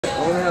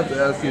have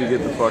to ask you to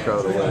get the fuck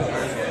out of the way.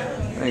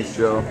 Thanks,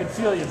 Joe. I could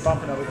feel you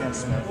bumping up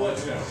against me. I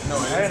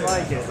didn't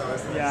like it,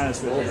 to be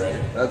honest with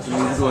you. That's a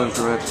musical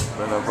instrument,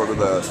 and I've heard of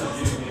that.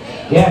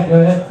 Yeah,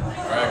 go ahead.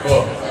 Alright,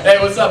 cool. Hey,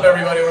 what's up,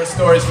 everybody? We're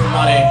Stories for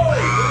Money.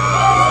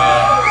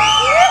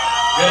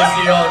 Good to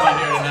see all of you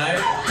here tonight.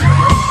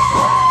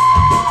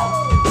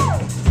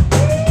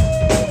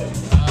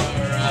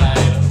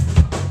 Alright.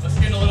 Let's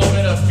get a little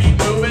bit of feet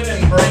moving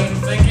and brain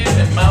thinking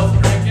and mouth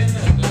drinking,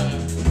 and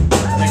I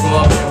think we'll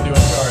all be able to do it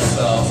for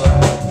ourselves.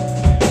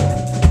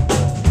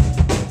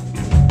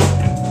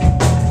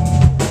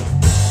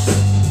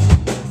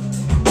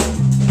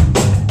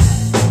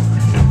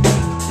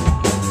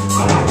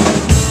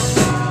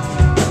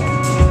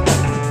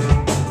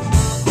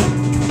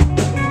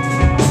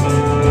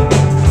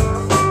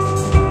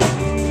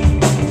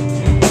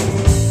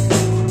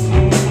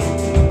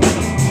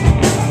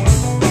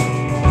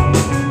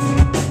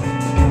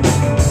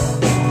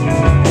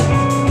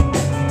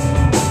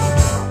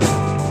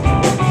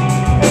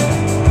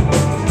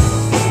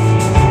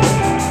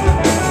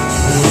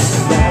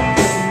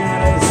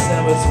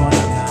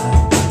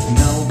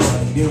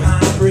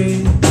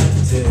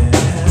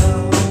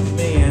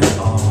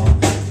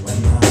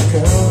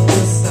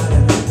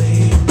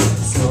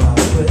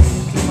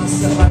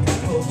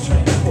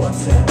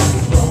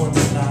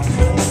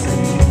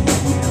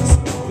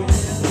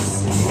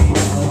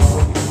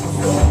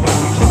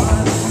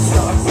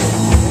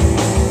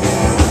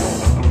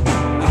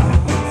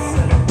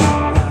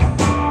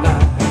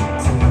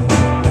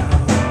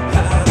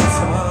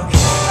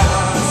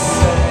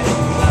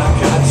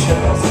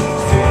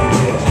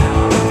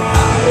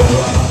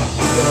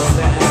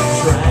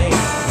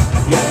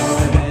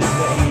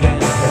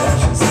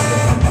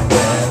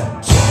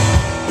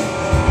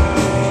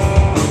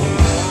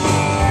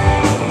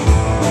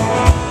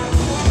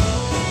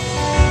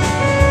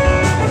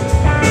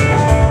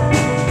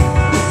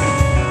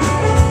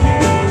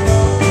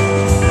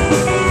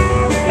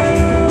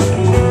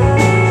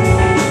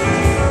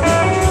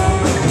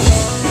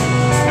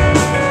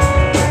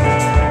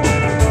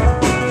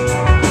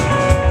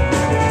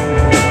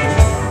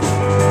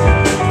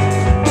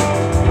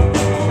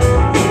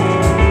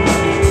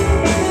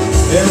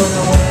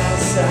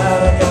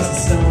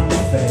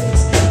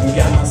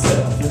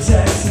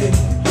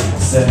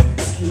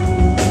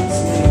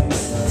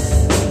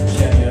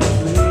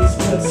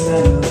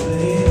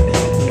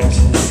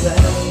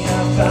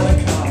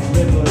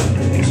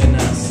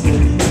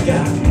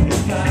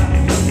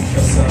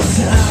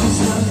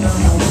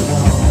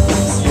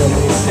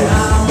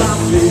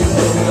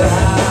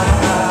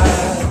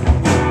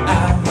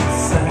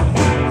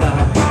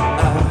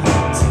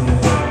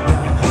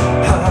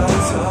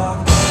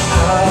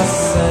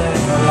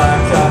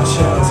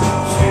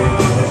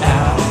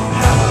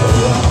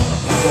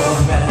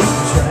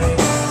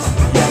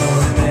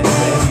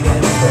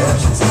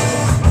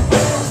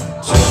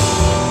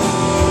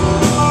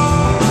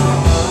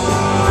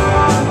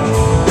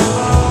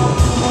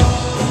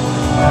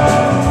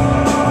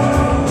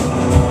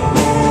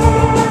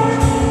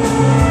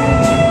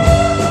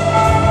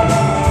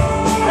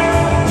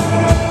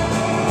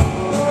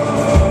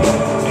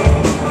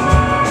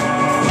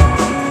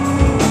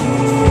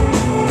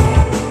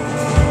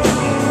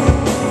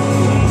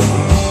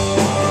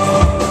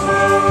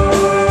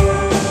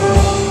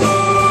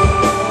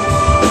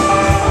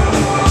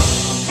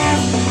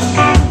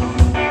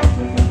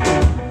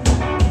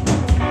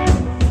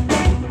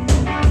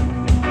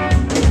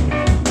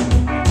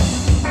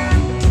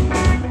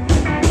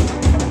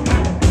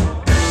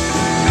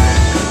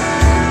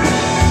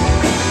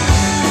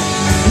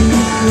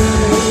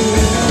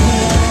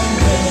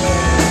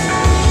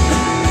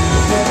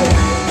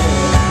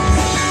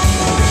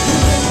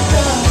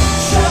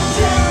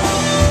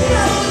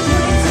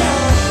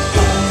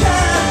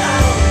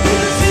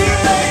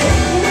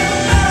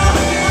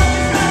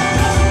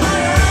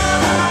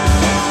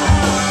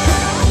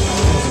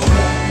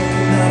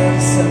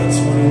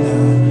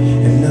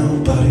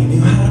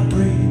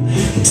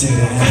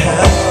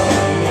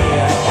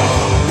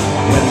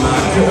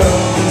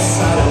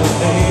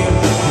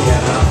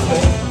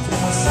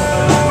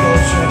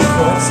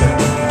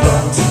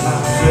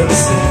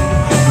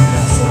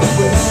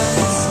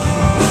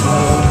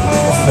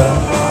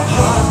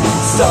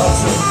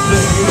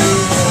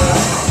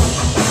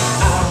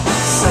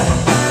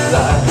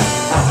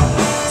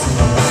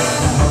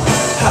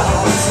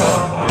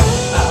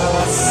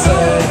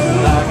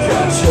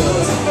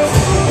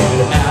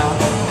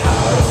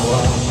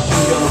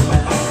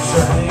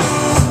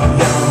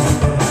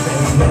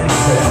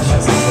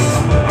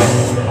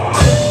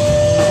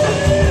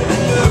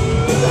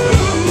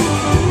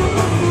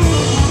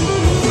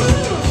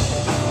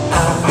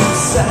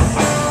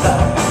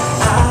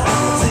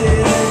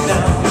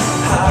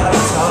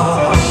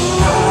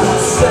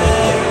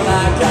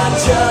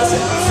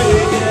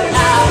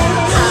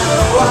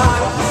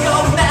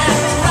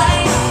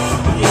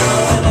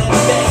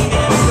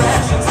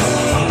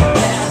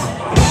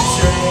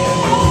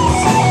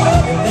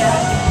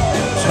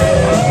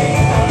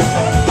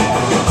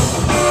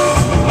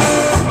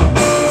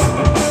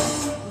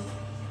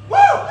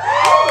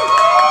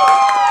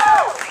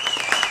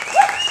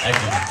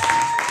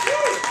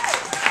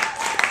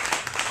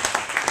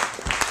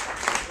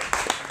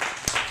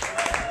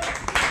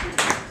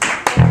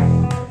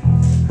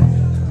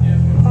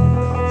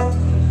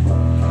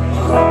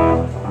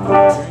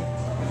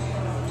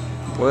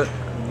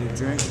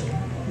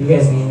 You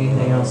guys need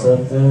anything else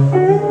up there?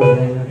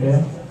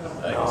 Okay?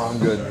 No, I'm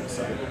good.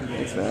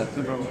 Thanks, man.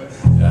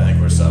 Yeah, I think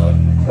we're solid.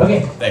 Okay.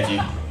 Thank you.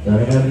 Let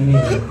me know if you need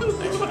it.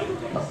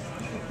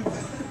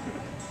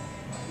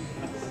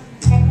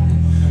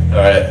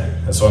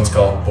 Alright, this one's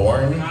called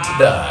Born to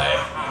Die.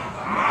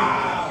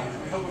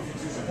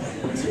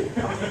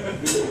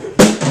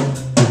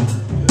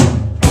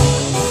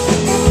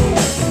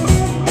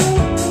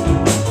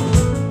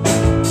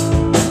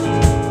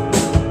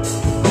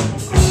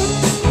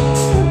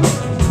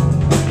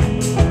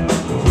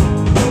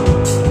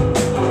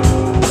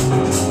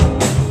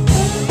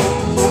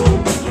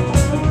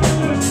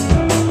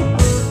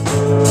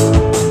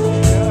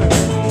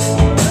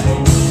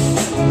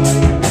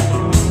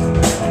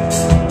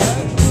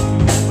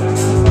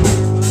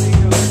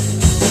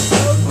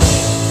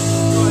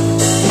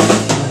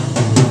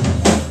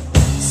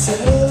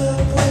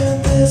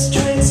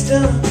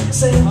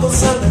 Simple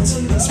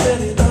solitude is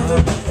ready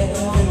over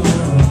everyone.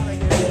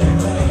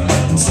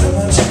 So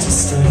much to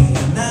stay,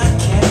 and I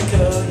can't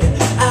go,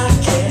 yeah, I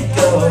can't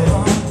go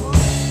home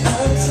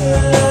until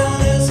I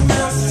lose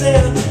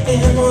myself in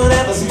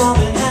whatever's more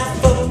than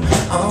half of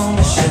on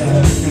the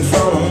shelf in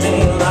front of me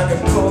like a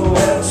cold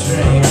wet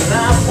dream. And I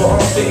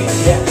won't be,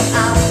 yeah,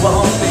 I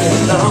won't be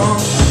alone.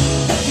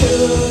 You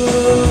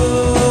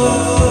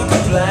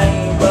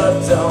complain, but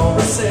don't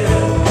receive it.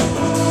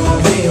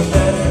 Being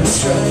better and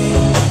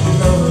straight.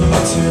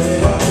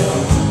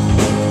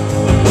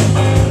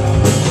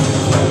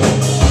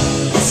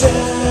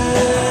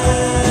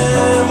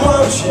 Time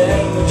won't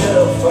change a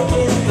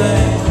fucking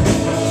thing.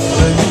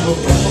 You will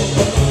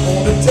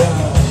want to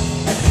die.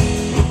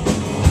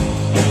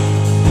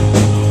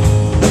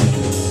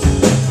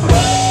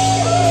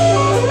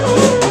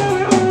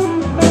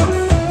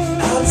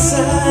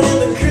 Outside in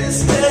the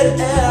crisp dead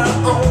air,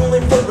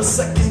 only for a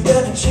second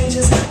that it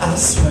changes. I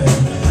swear,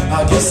 I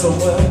guess I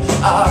will.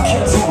 I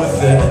can't deal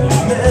with it.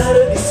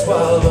 Humanity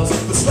swallows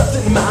what's left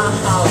in my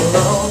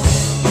hollow.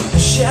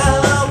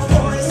 Shallow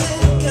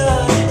poison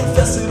gut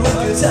infested with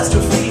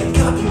catastrophe and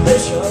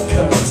copulation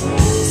cuts.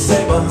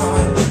 Stay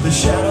behind the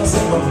shadows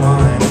in my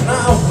mind, and I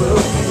will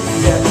be,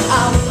 yeah,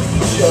 I'll be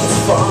just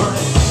fine.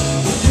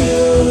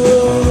 You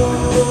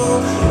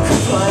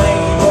complain,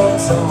 but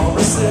don't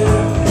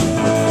receive.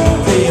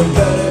 Being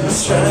better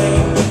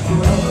restrained,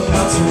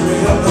 not to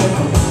really.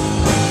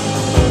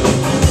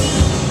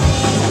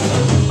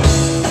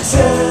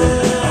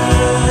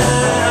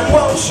 Time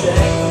won't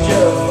change a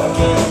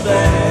fucking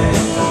thing.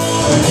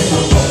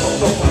 You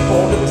were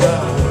born to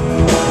die.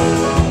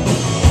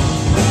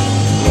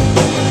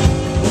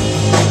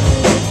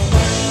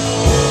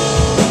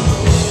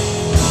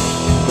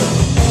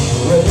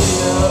 Ready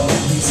up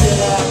until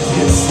I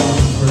get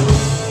some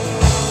proof.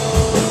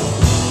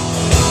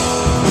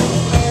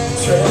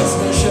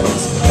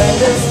 Transmissions and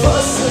this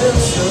busting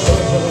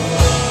through.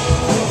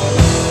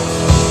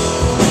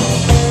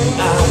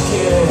 I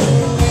get it.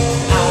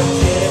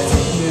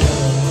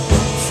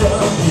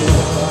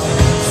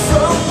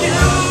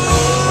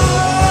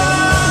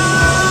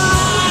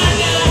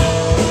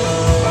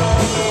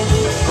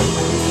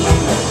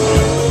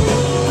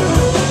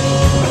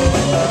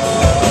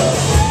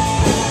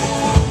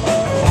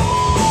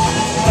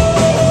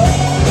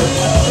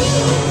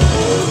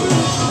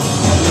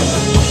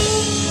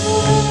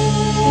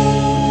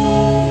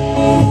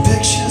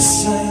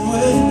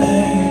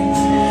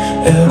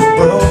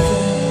 Broken,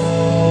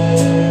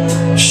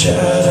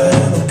 shattered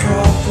in the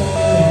carpet.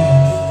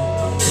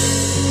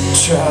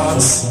 Try to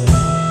sleep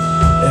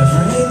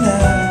every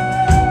night.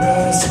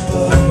 Rise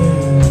above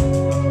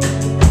it.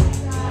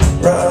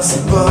 Rise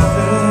above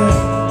it.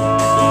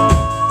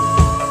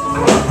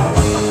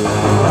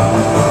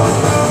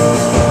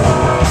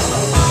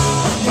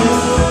 You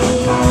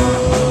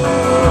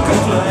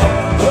complain,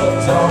 but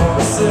don't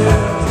resist.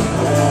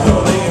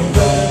 Only in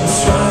bed and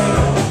strength.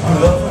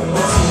 Loving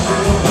what you do.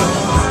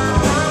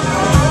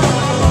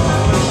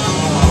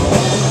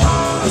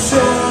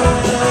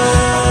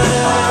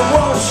 Time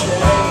won't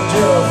change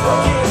a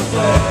fucking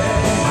thing.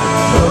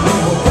 You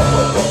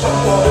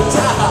will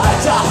die,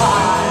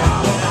 die.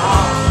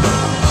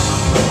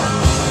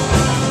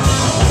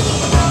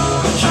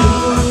 You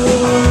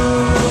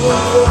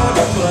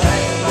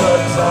complain,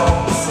 but don't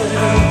listen.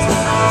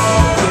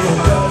 Feel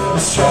better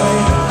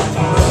straight.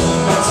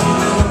 What you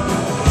do.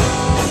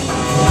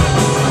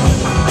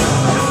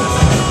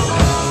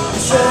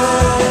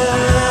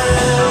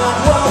 Time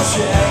won't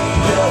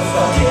change a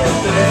fucking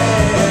thing.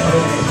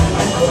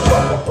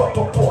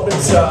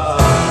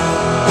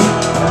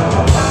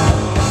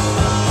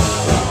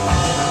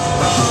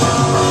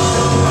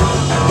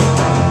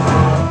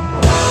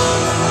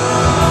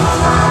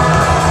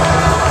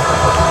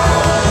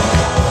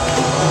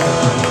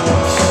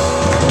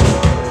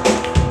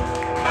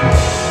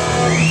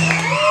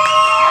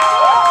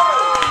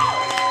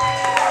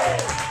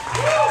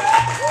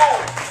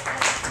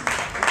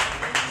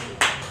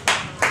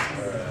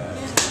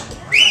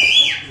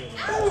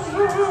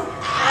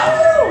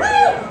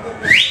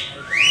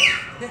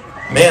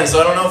 Man, so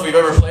I don't know if we've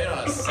ever played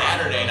on a Saturday.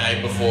 Saturday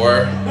night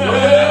before.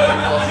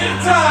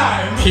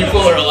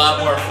 People are a lot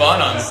more fun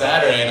on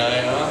Saturday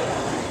night, huh?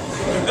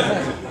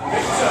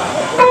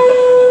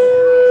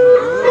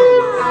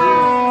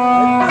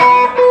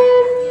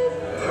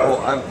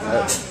 Oh,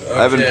 I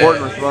have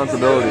important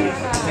responsibilities.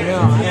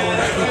 Yeah,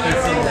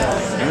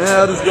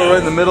 I'll just go right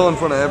in the middle in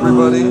front of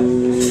everybody.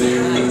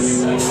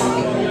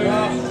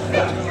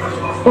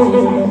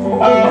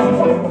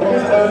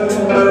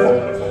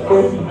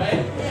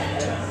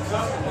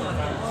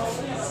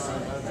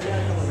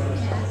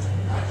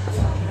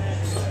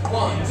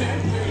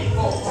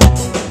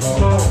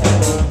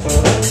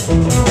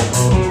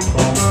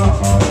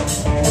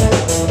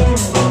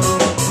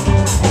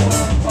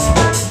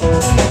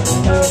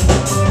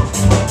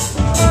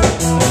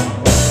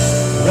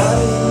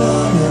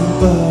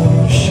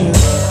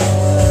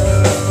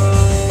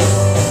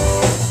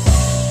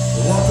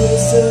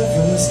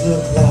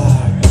 Look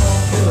like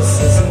the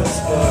scissors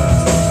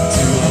sparked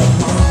to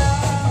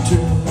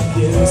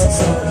 100 years and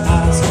some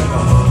eyes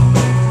combined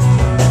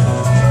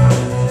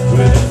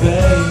with a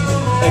vague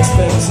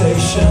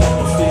expectation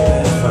of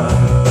feeling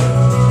fine.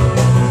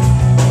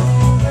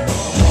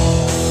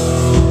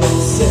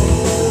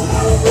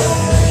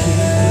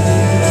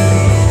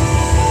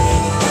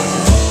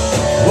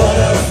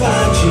 Wanna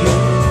find you,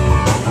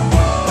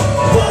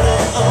 wanna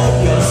own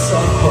your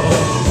soul,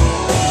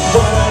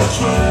 wanna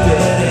keep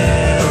it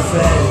in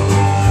faith.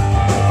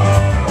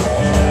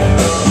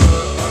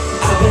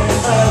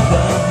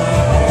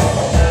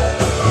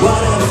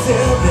 Wanna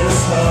fill this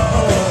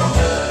hole,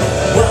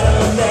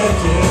 wanna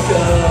make it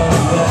go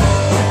away.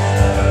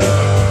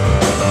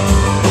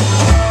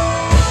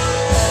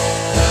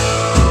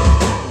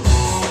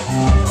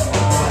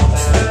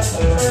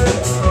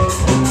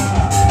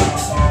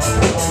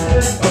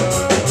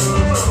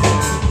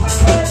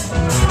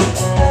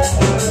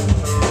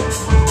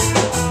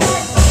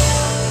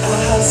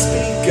 I'll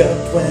speak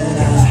up when I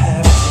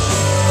have to.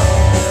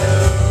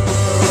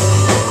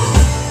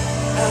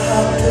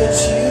 I'll put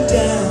you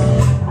down,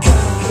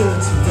 conquer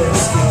to the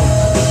skin,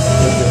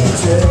 with the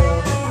drill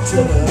to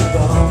the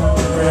bone,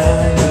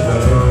 round the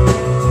bird.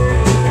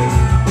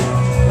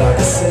 Like I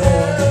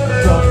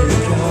said, probably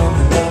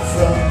coming up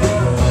from the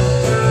ground.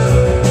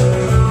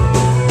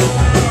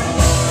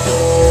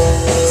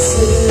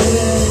 Sit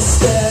and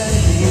stay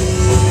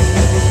here,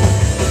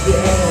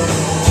 yeah.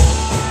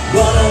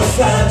 Wanna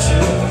find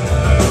you,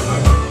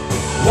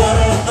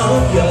 wanna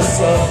own your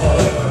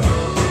soul,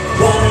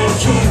 wanna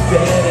keep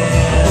it in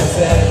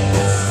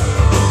face.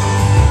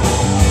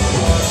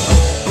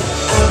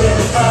 I've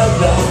been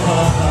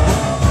alone,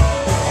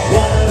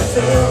 wanna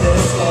fill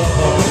this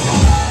hole,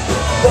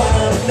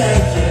 wanna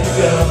make it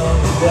go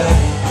away.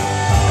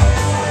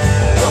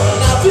 Wanna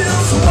not feel away.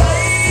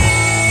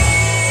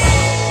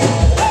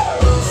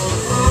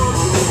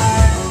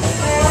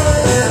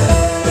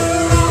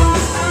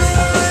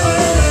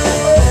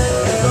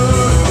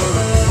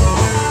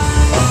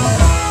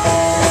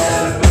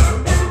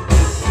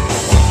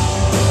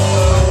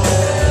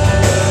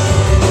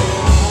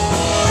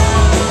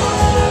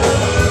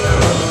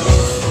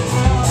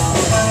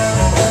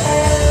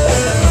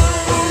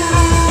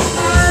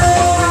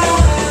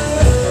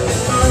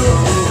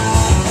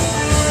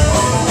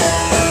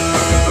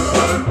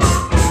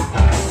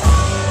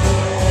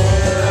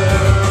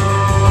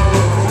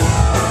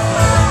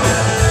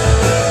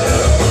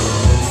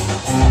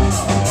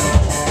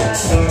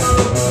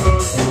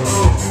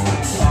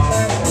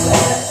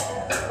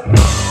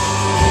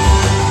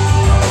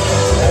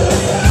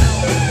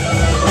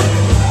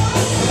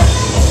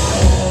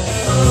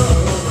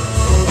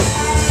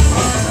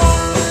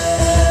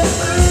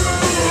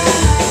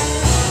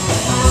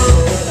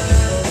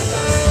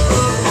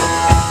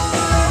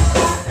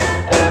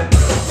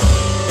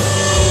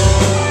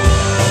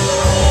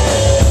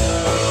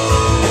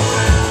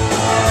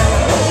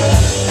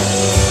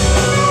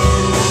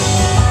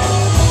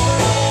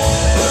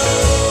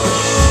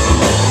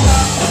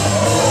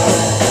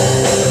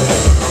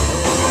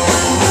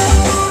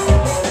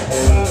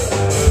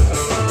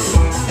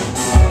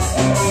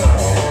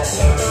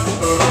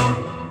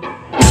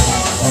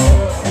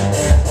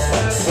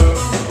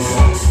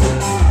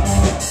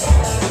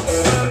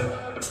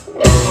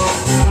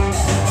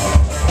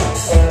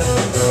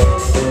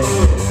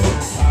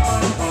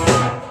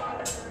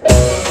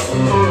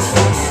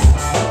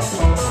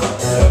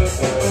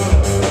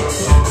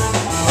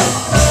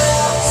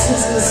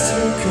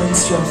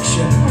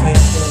 Construction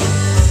paper,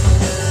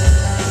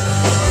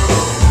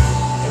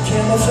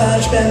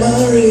 camouflage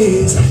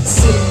memories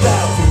seep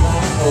out through my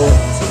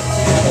pores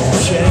and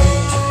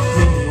change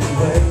me in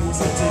ways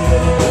I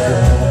didn't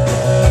know.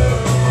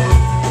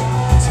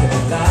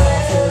 Turn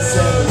life from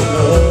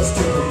cellulose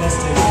to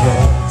domestic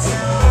cars.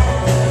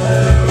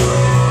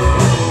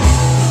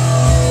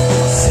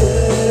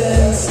 Sit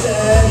and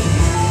stay,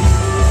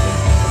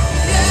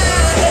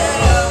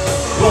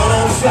 yeah.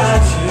 Wanna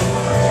find you,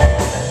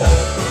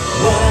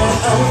 wanna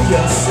own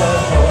your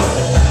soul,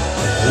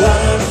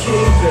 wanna keep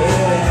it in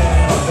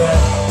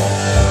faith.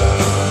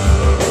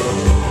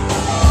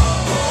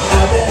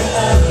 I've been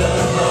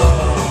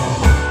alone,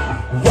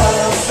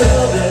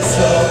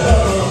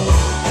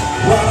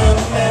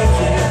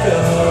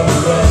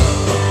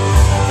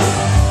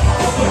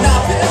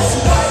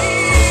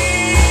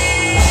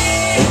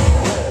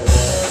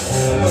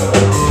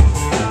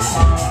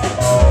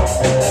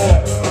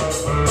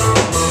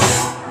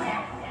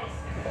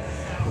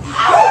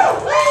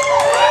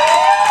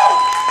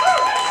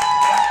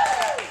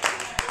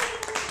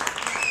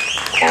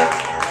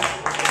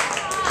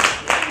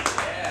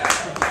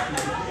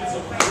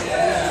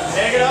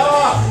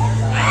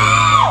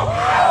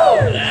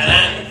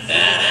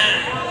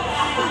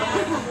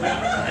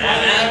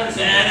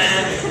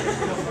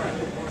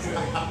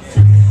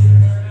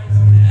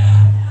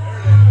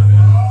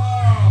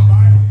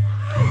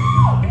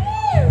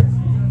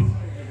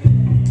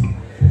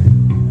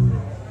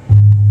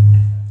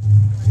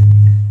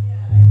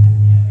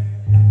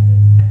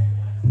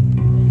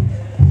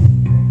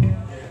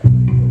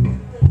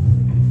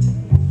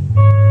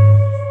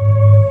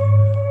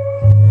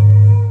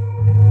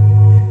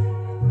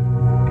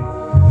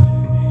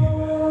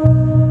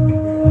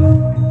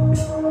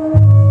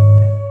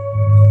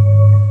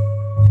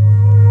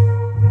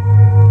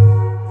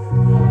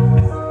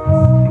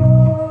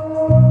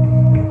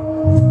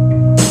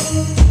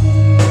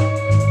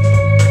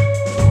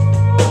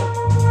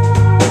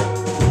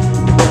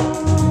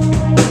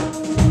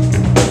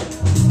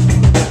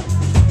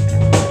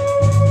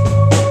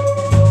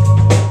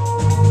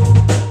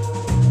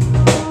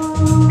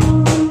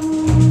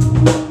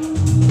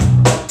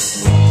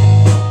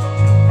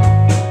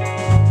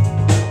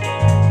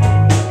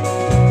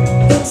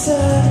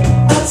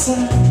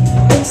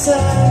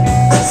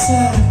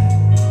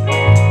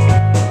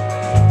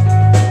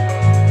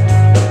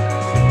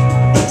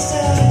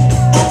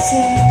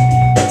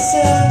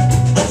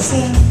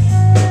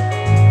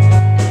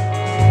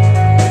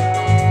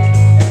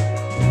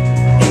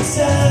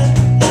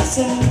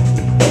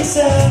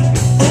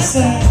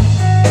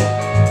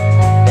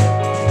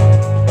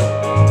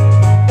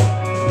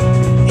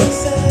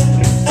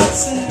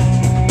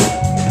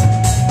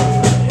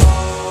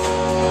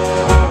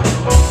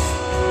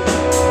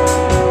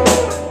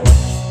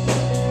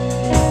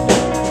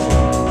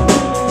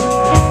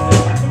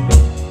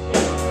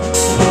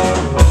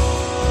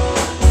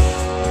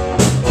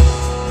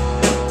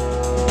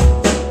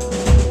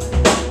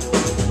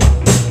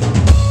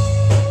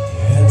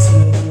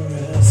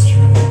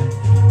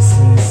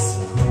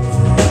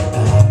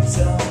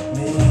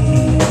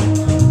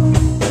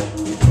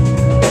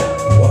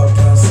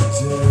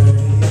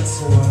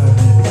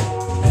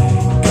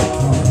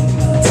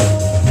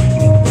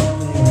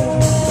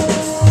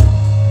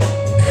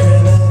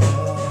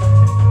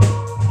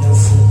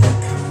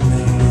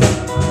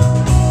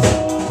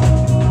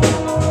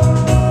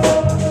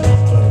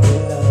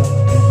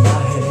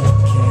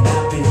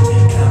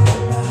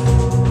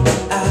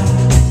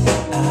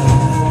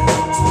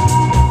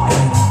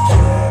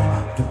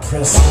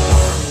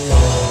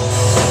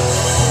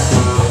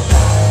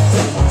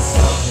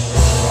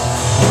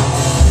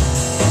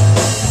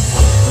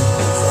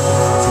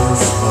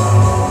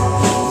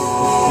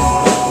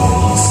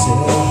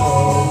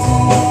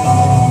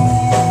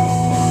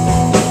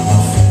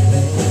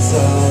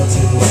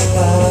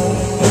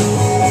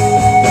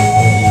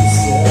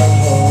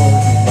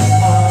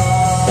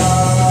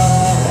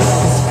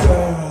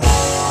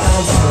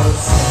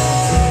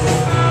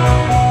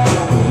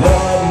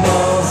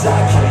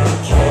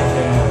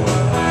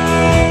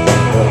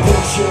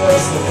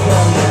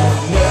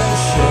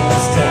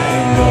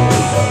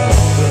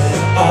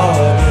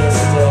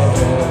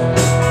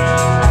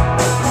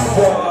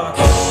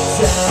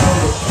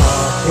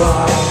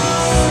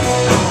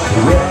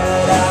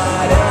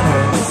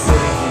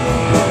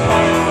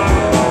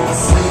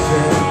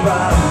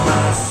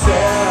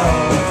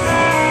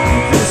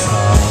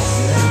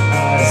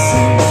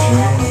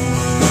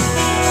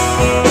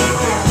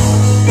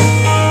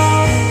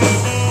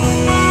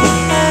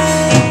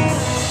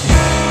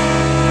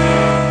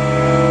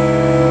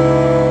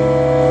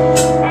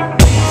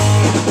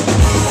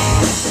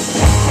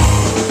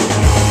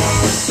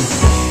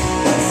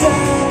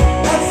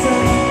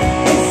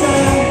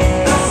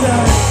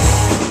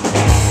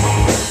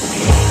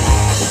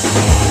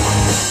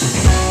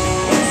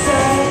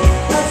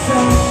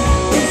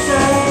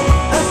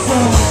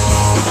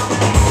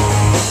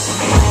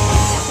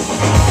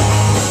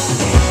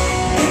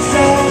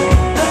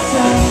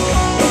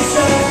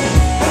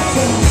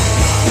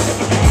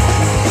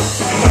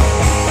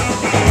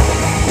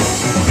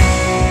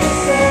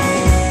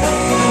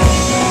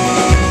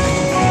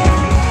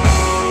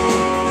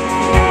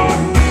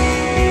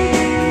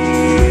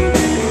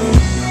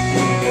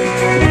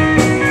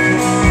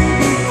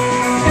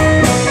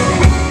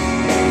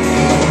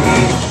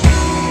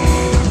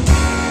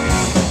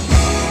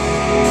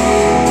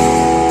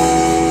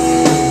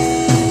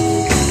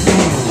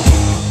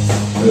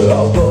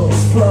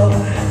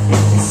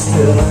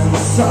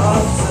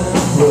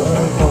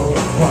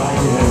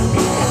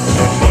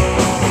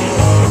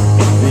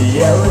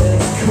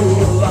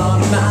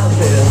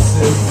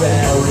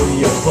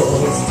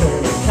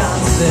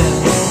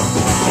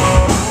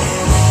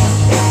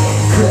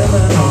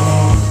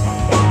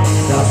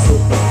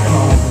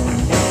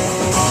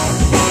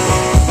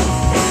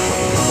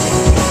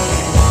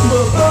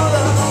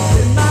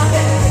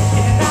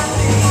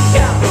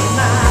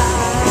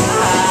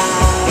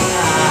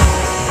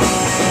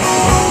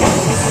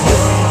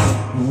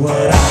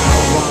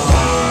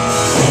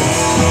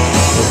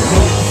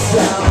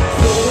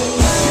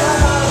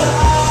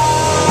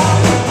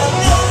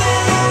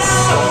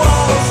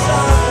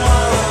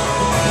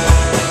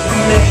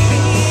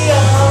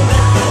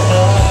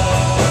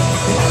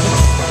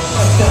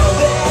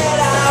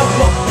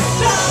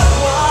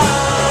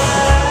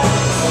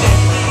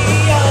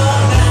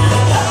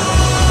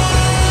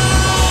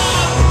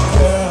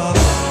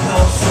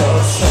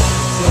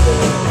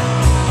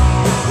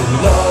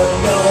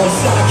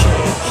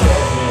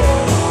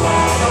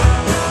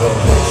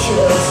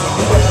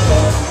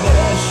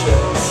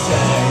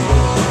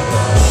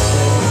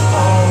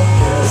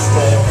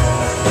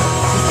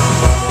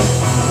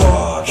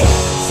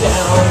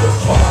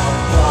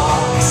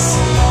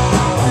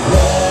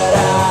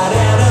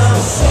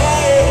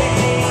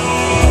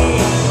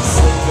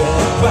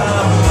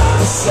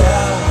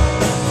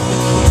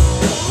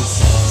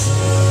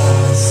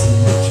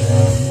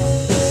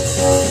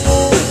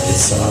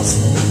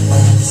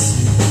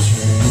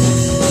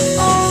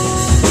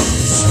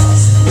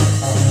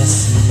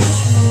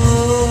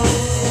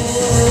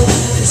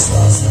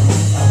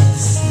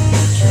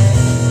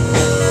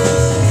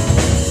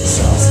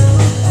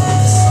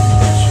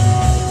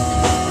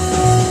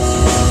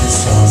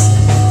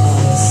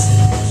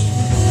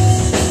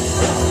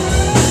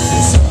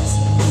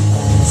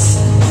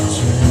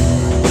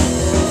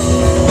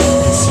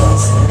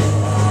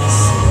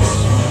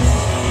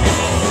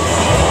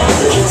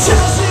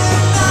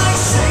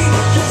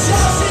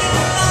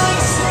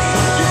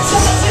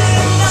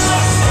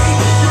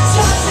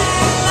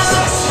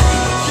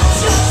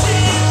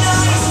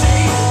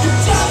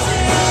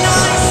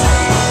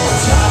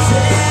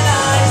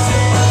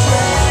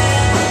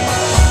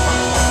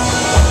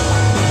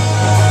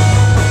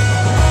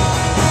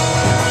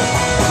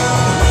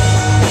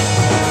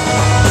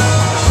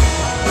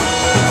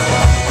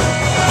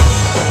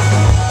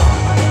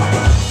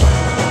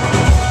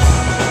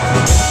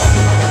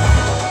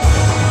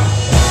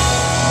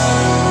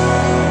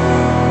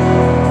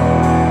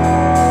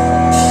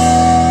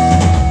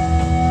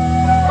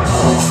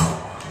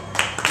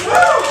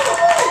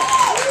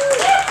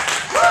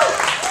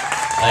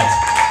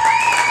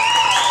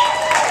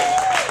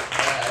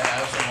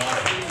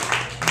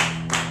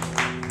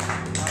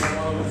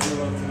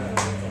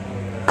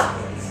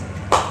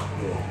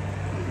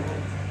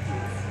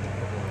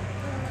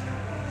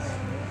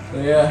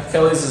 Yeah,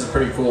 Kelly's is a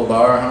pretty cool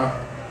bar, huh?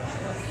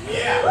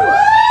 Yeah.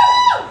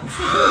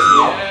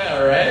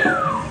 Yeah, right?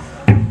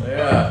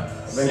 Yeah.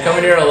 I've been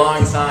coming here a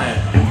long time.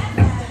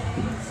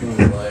 Seems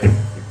like.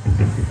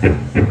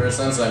 Ever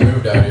since I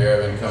moved out here,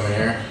 I've been coming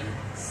here.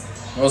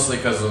 Mostly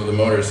because of the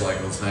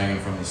motorcycles hanging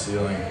from the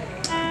ceiling.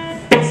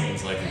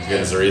 Seems like as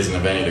good as a reason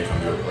of any to come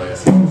to a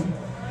place.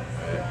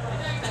 Right.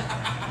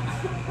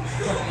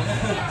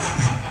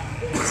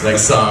 This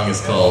next song is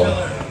called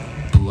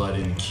Blood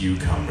and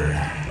Cucumber.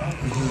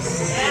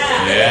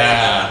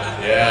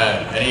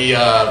 Yeah. Any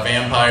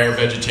vampire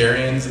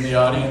vegetarians in the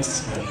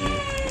audience?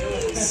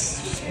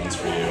 This one's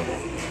for you.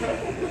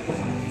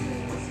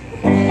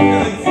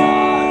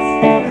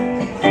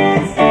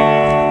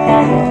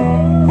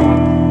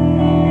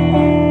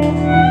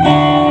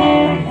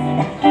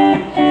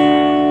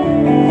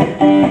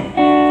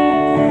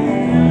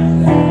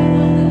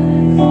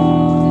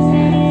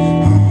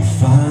 I'm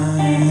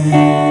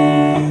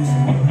fine.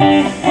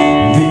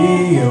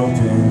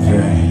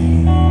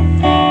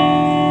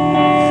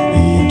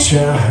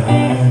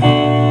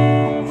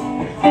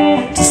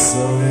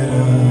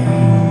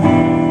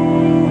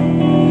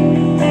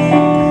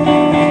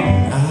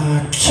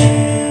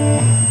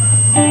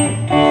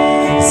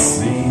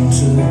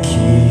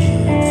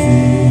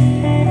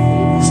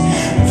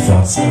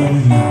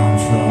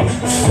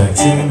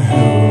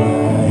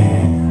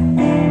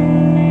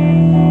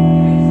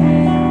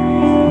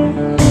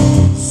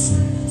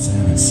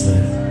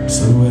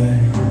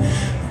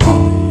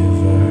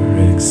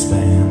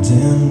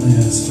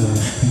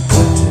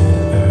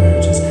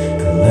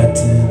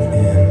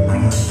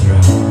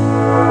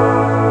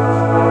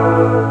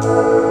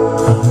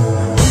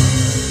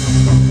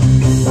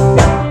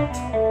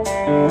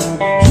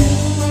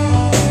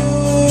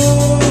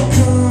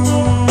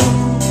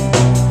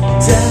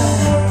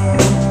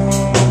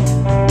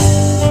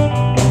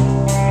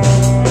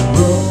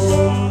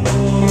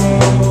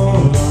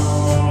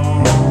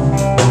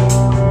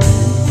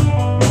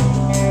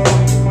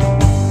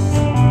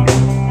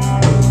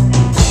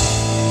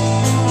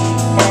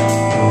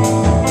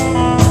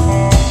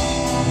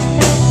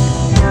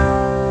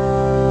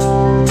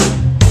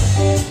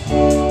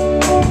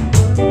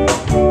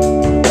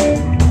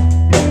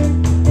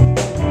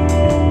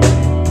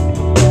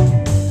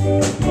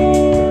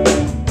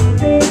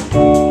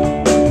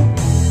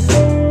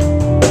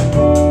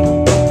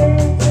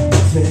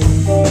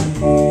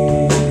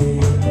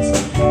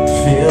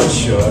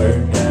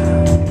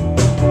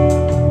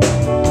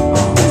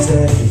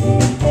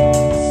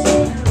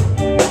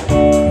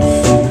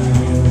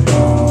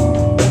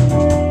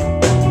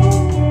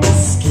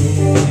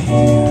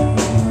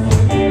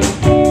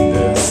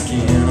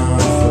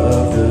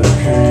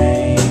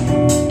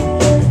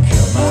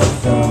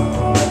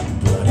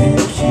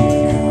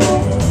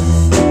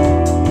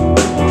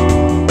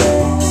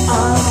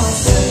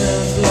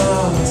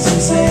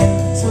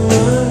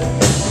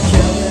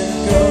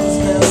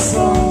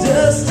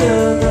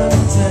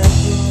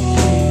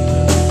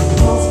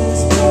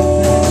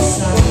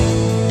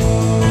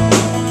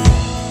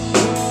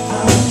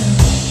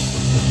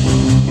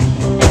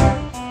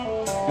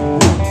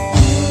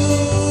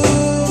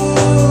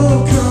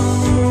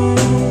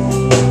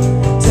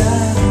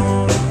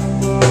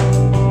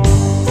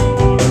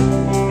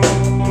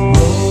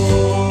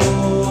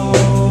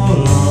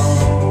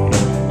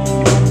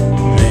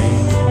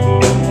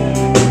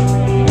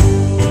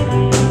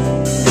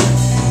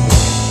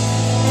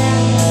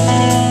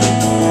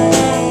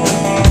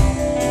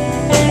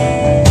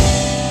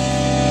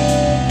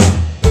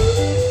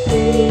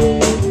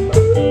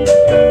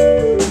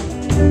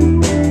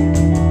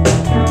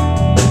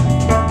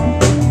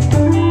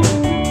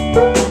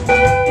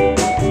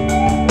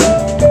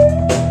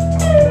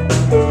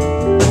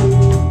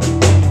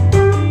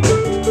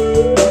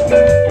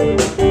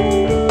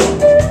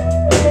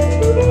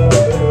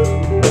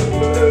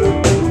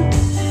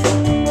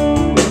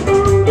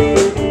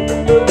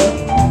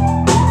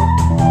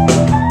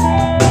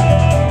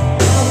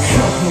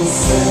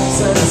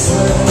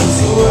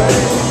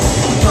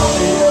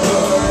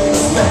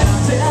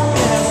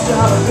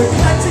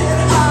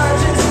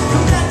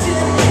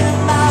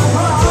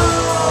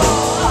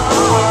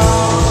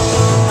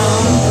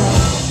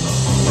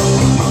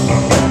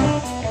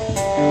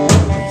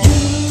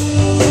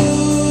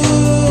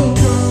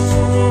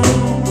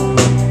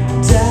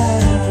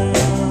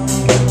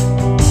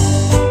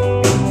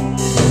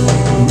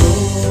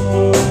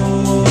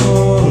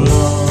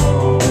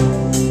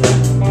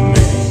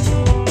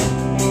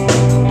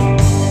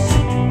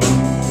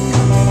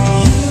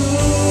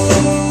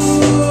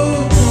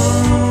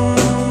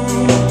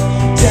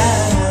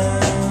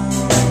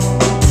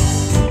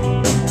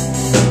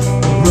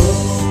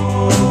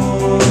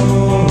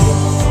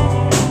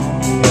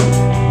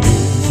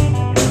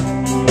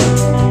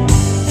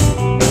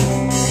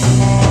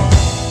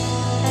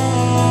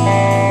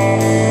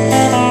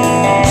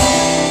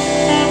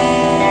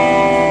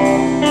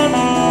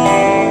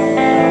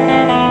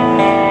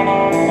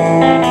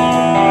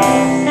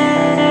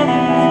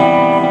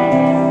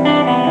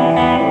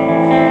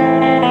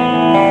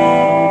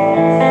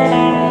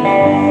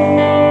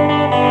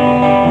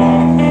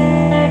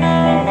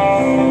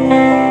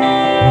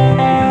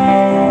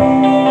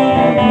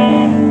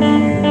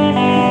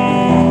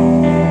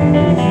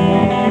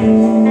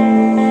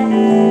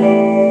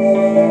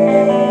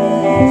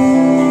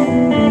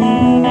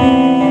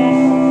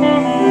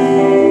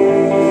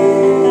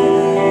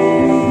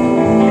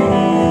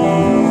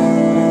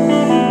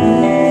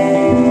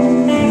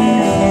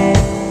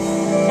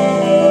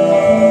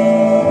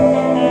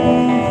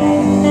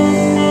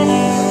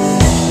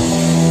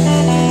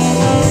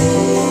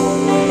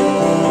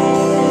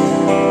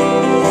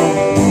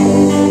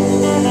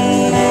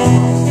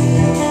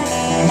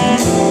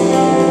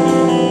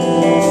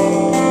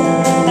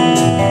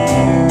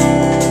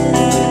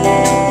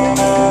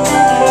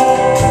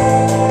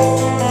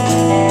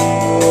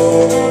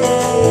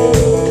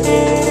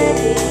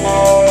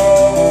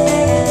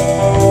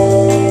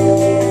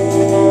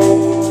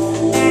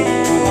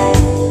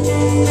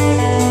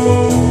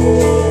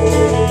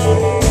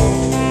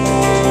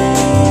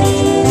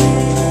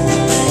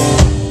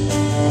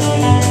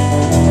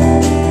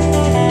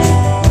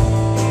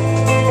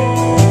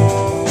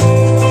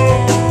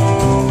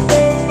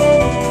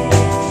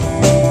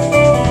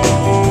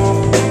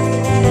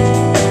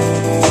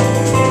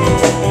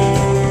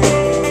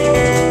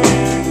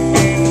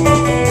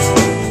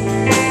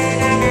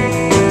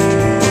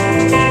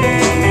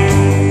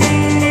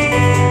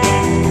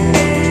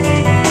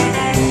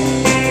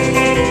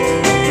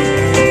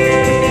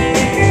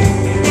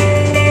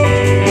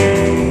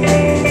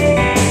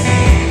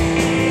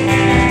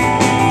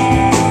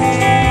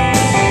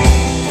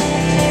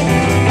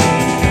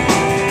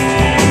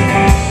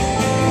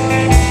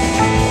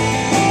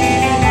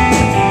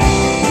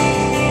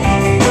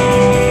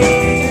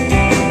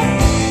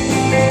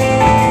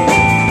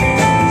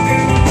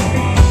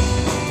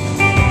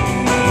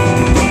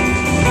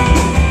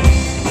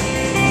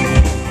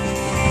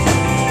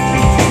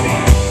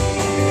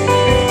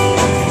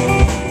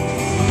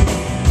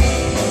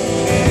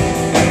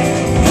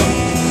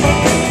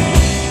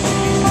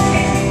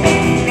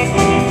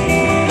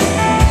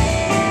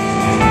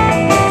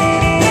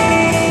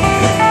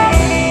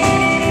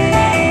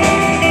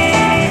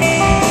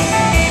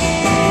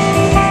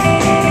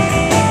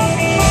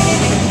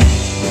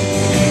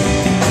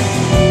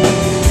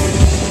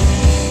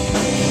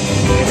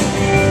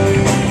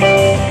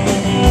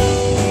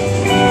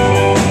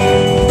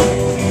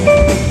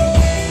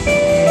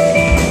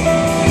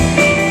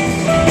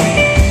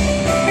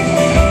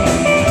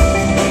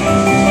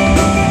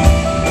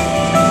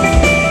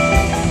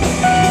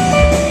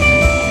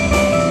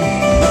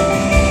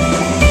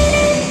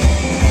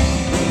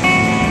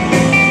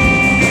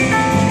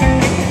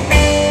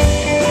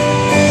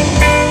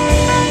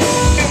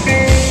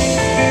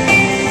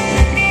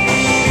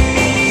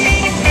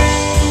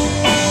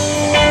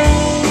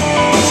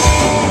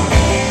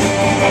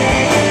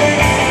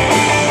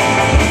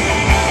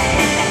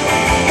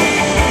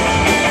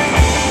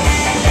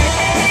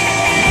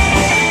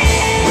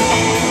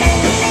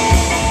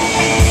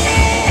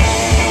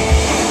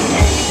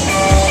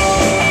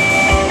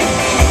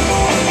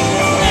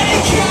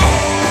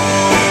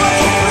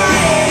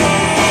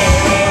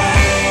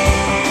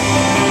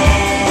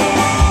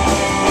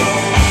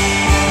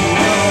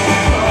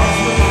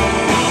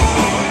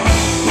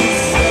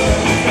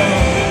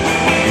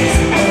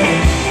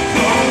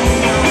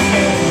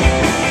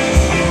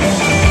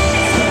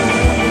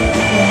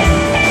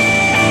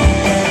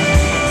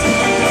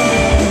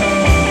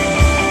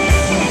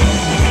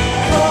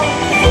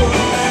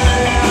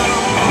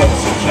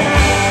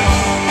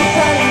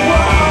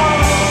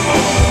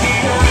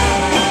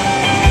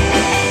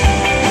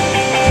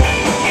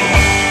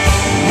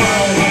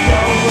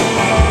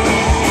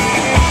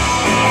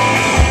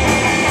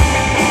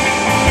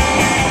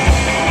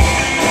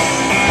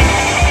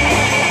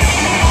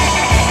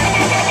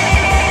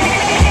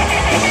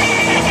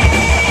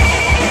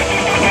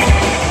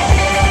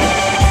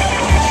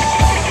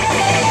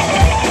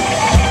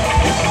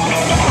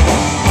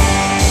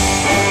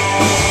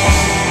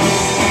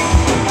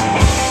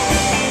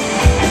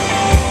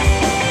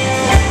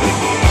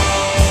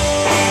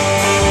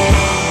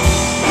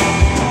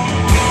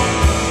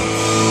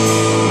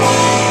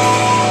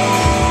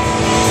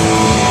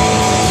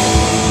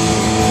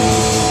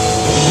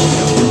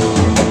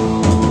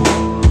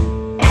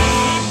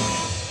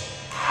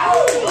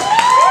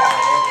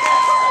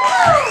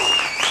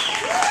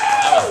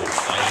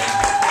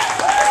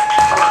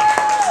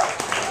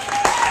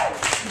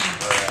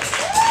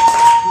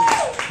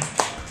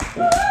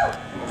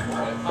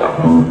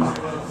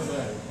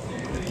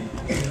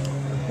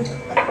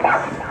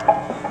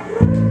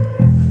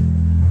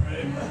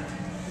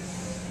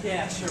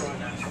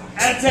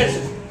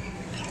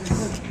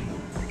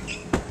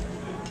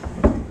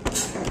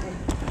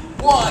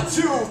 1,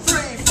 2,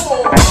 3,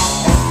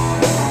 4.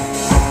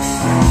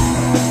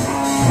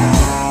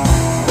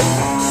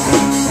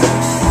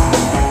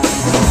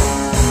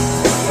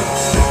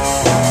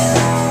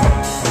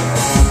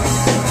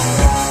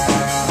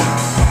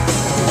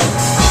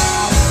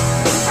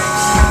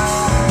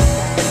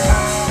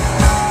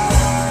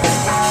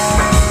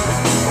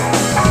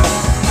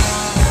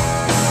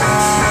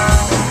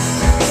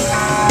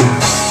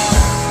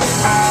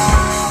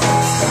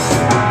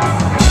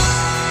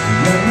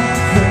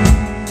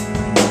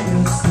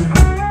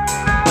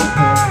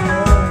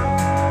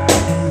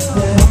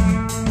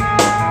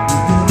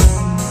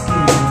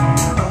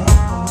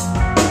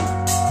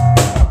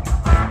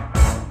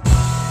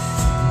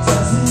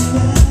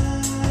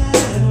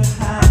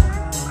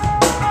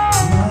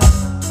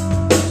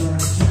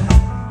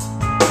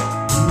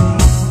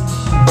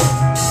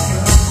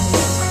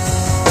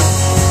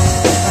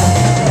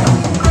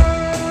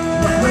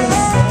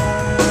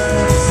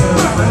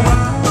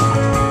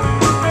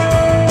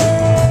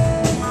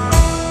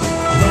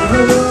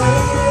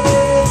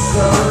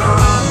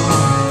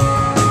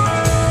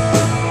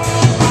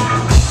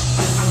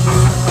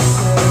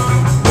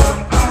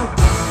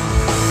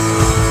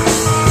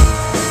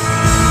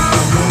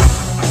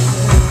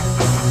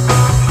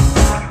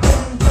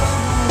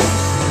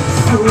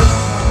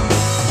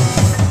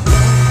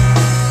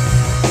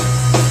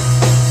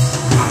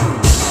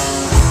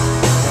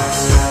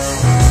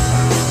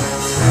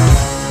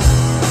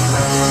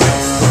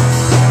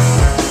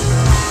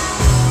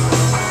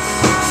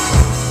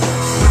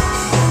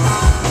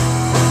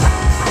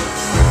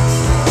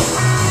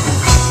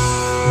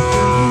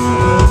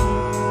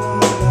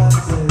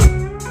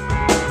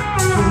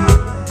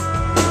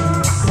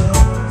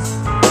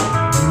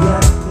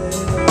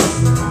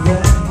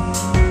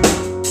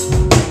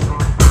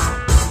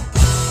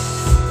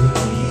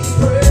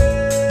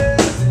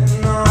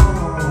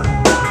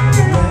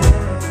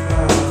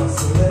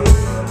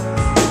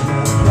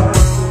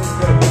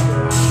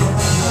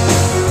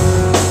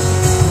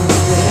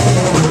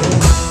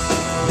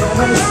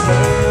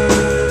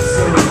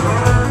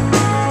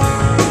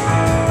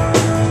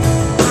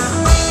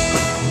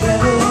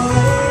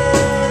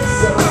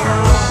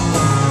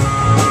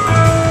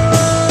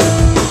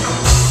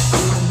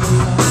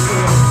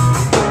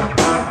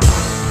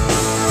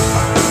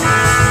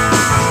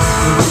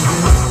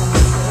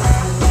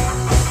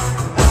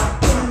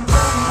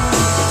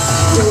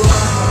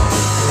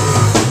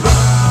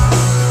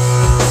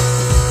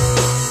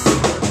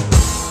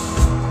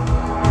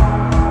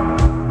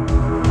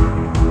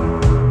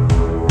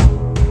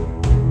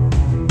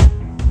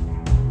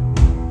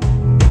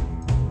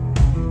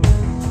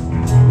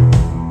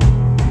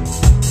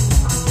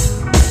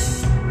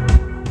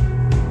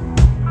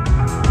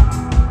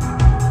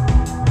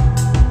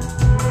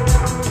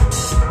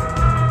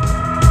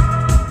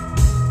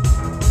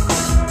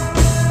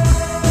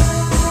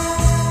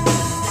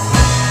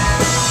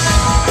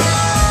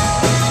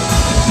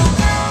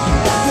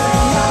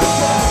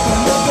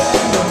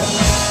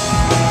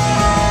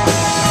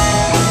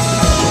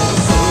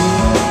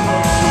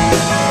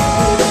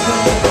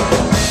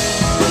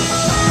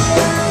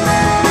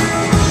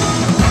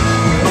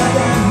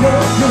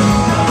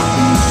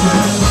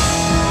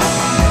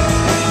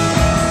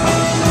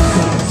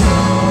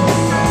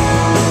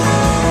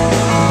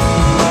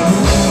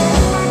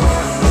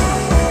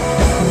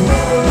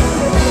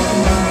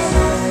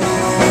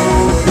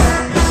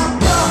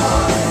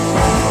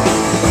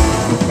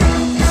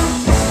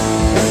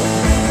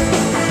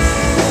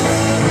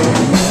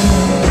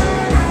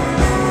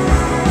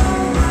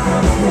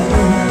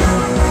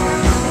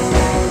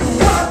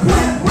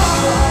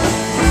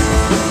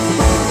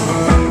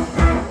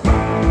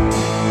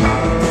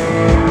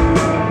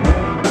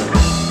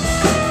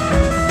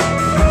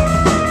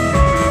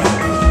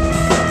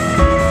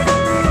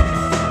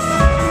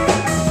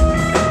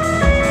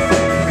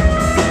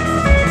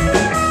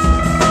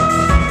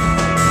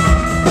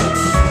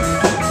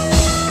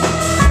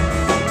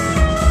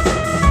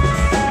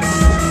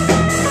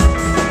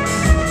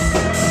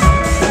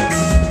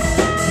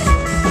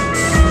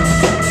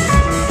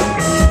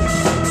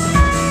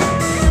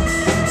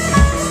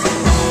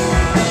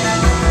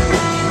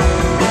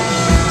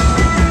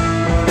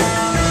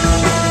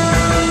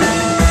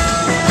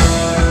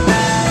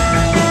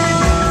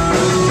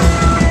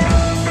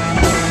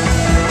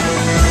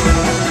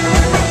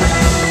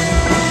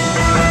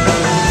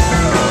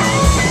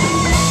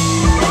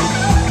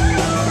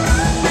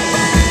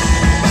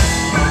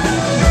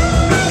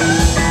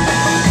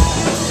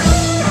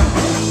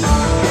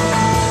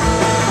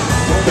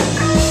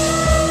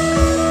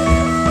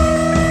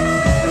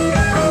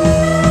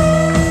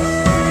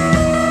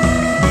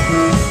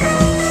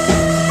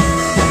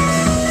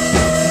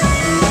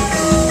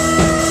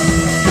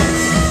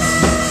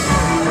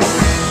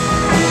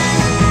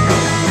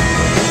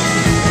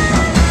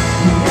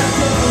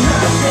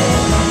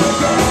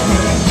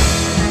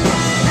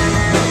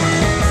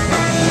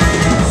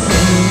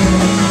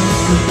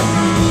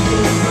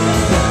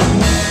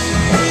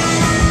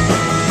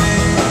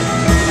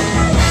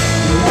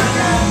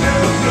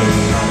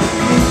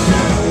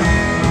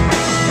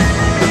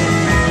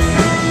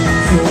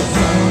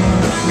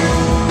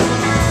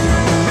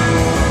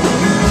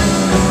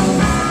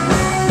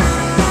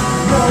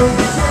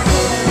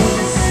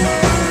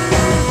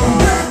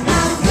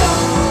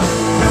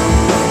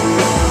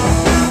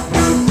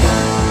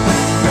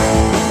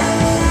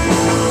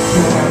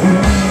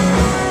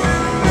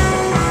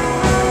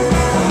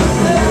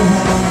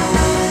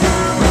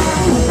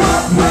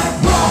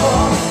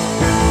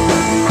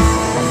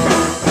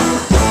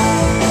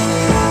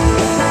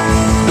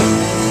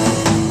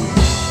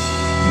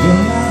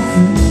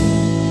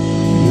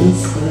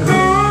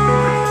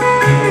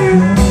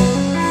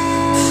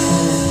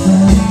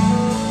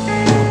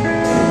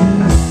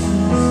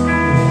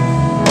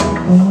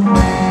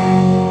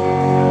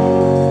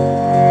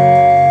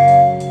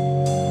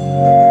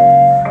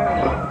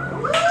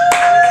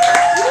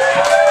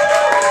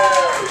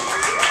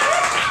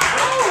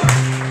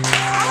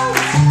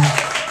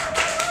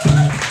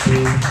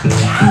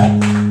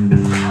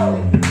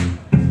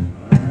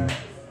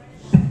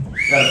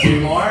 Got a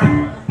few more?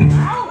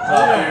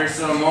 Or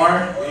some more?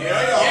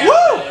 Yeah.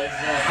 Woo!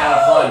 It's kind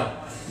of fun.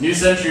 New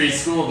Century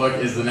School Book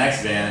is the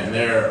next band, and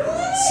they're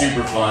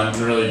super fun and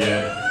really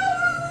good.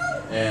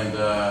 And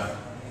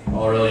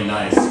all really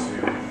nice,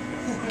 too.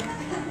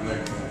 And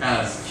they're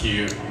kind of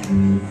cute.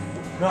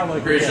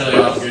 Pretty sure they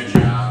all have good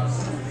jobs.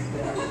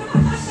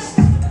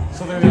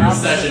 So the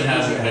session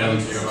hasn't hit them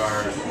too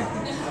hard.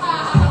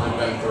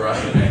 They've been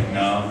thriving.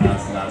 No,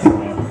 that's not so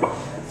much.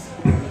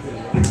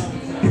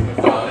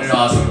 They're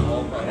awesome.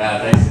 Yeah,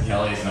 thanks to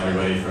Kelly's and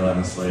everybody for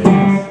letting us play.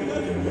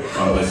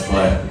 Let's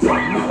play.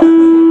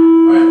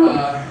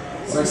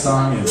 Alright, this next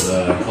song is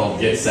called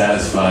Get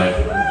Satisfied.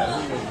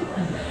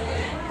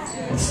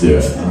 Let's do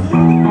it.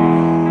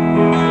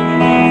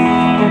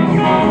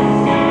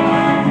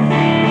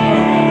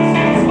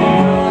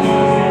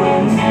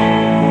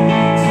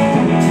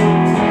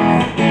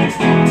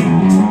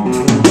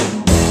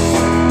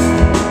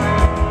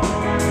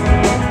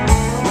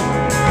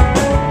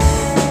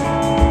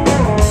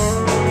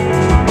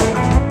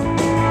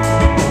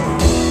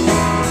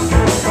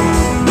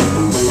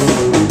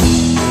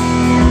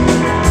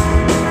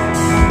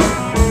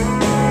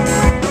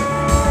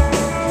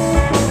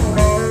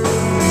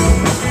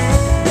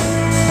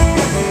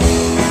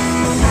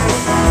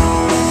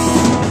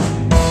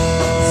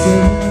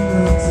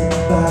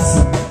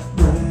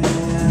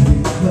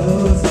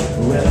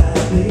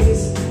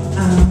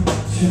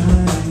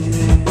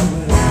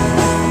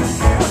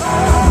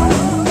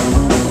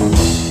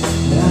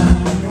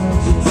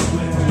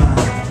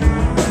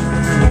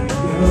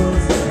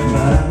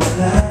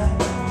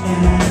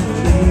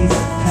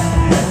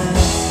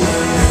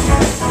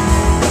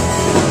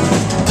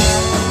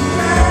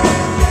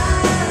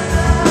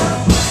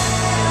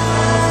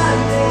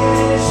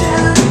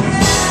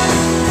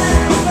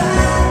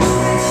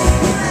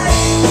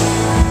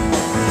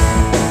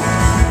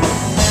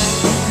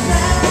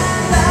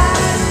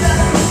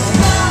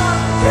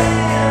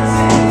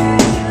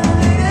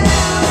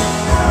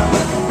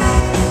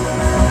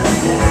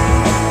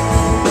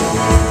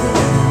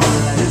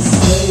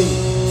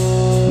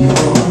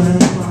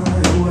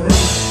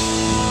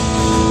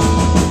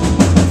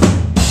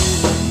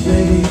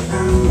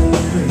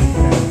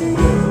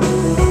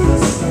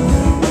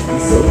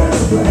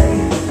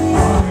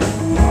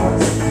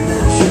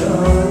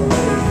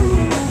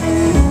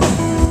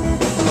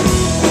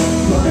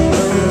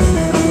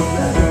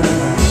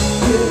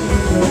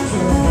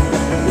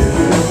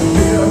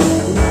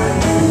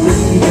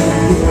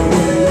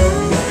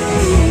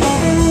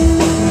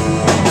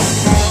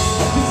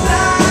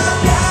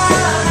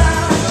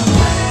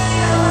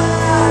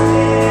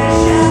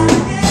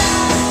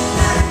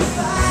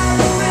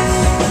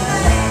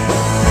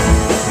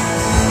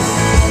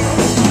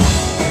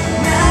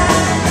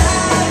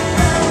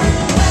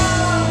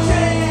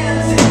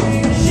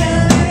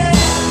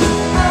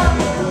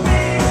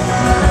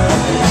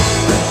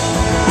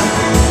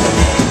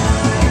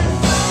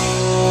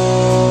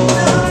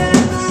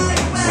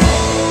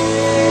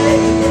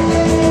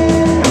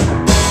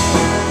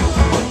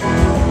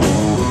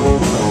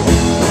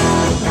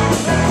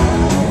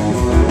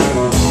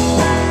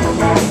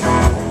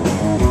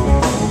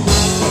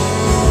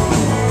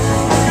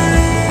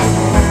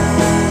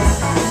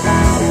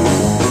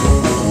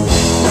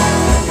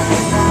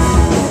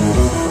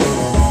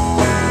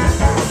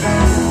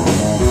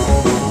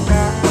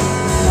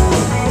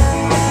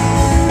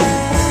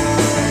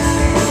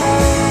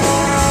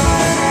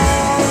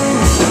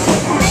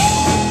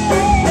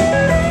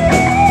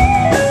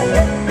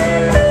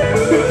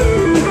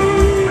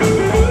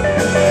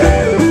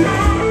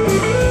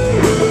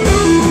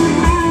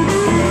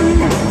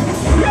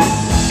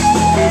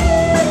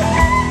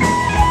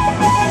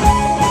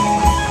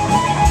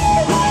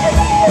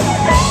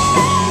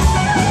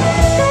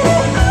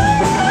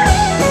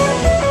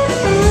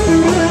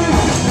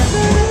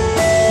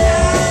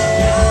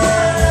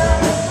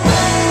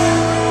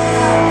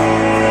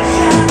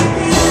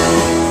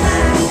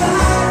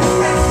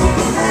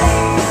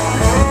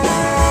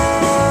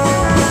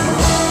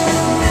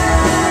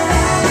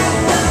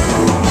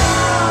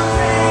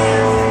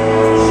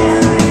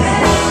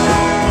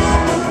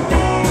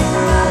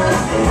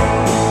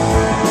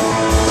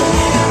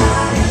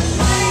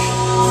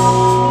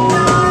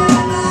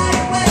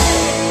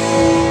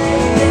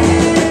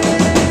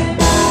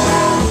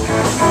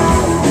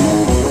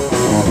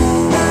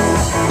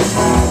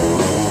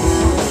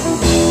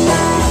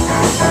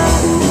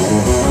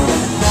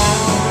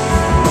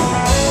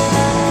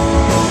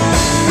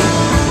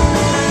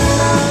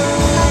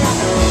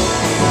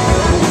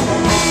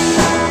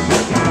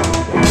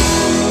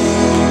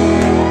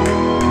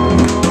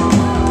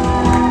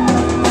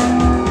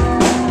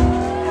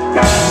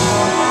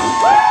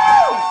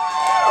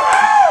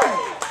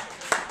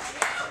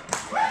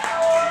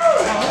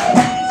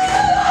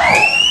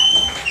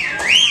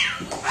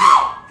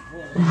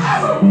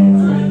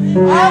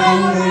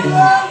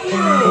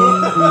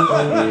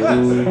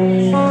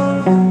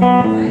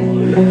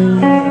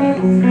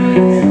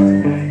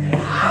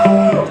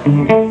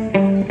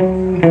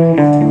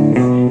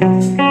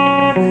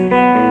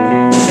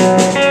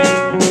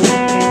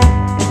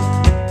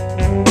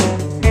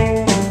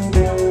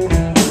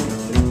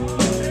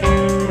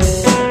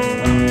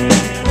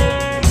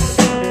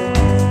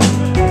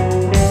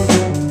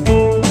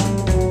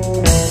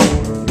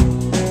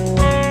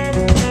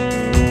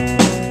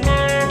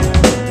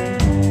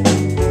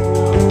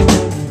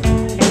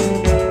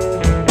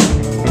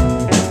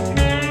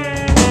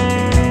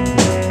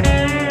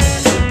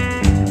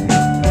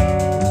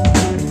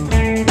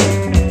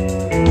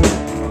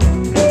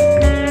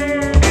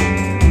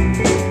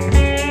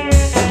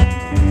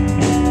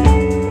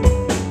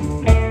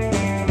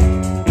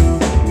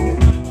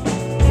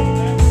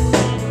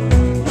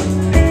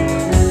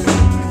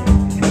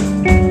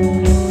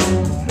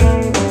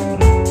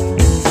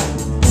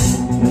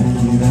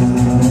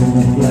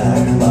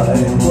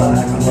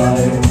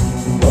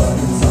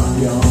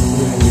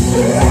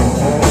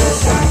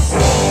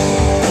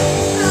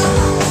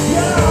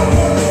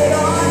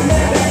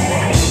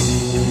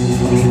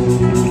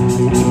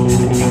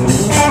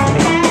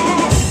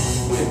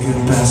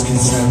 just can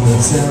send the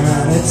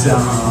terminate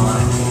on.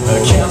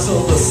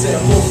 Cancel the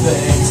simple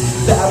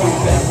things that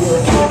we've been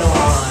working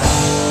on.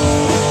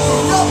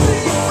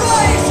 Nothing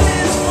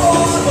rises for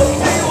the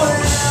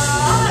feeling.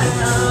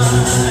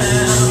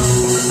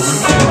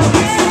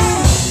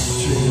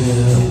 Treat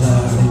it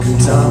like a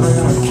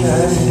domino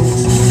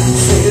case.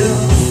 Feel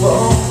the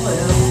fall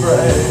and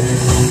break.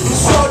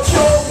 Shut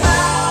your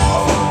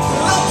mouth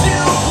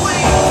until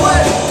clean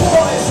flesh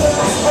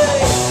poisons me.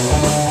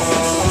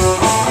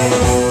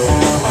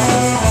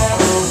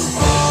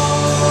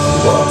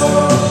 Walk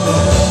down the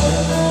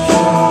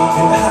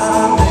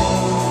behind me.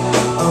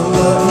 I'm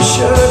letting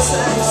shirts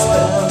and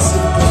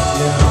expensive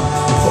perfume.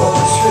 Pull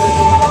the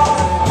trigger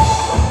line.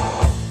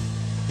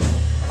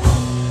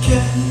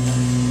 Can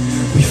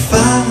we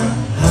find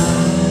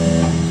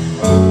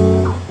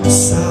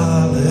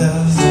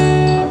solace?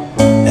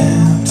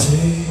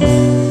 Empty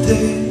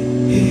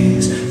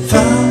these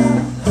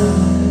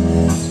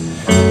finds.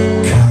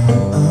 Come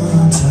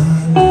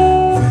undone,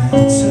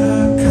 winter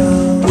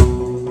come.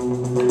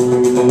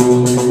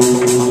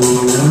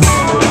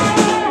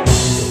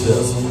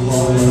 There's a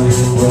moment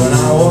when I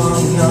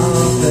want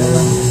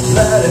nothing.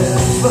 Let it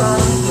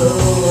find the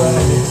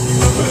way.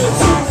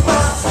 Take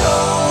my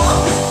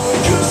soul,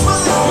 'cause my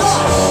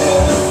life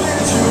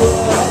individual.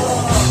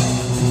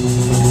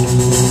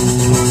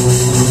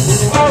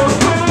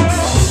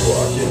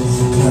 Walking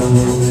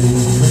permanently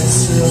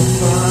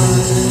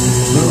crucified,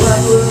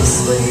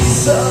 miraculously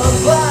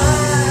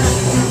sublime.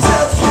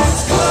 Death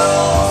gets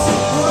close,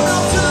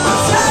 enough to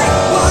take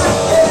what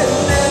it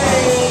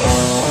needs.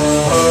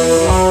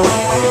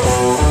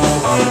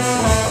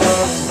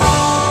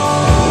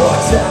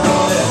 Walk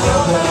down the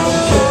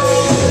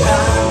barricade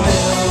behind me.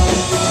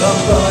 I'm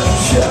buying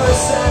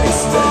shirts and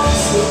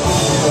expensive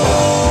perfume.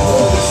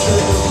 Pull the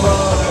trigger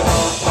line.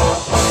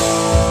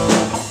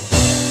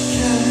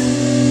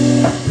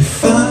 We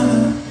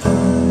find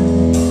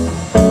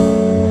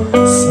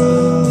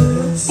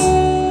solace,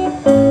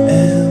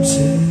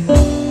 empty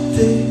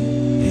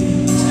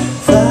these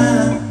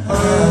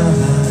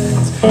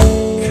finds.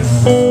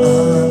 Come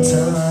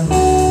undone,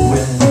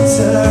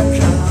 winter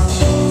comes.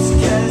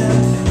 Can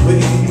we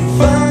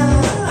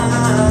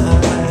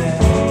find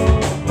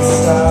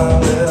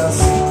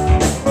solace,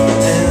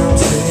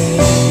 empty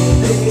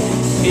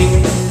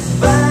these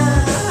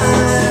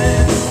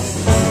finds?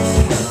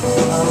 Come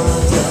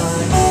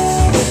undone,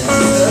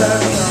 winter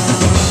comes.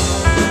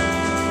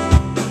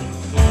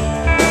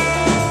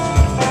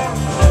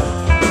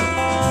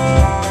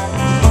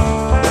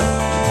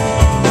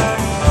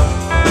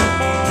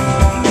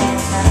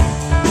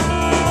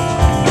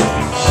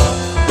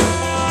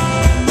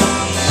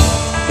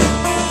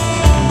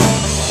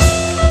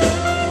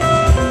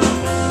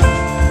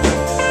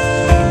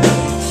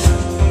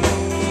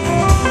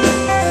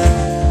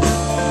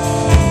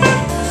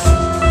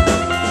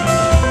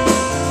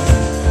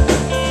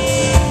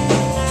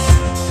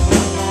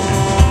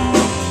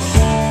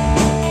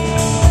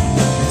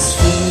 It's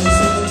feelings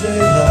in the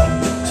daylight,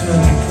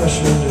 turning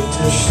pressure to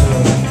dish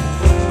soap.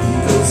 He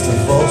goes to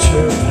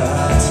Vulture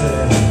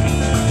Pate.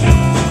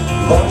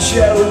 Long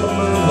chair in the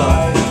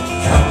moonlight,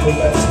 count the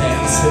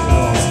left-hand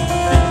signals.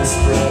 Beat the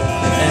spread,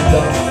 and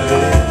on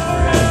third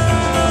grid.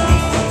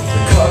 The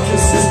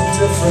carcass is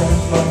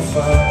indifferent,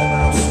 modified and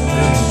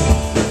obsolete.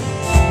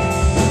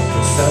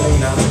 Pretending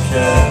not to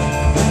care.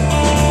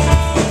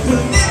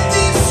 And in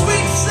these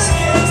sweet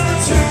seconds, the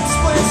tube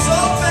splits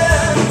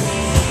open.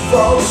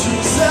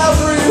 Vultures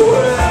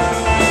everywhere.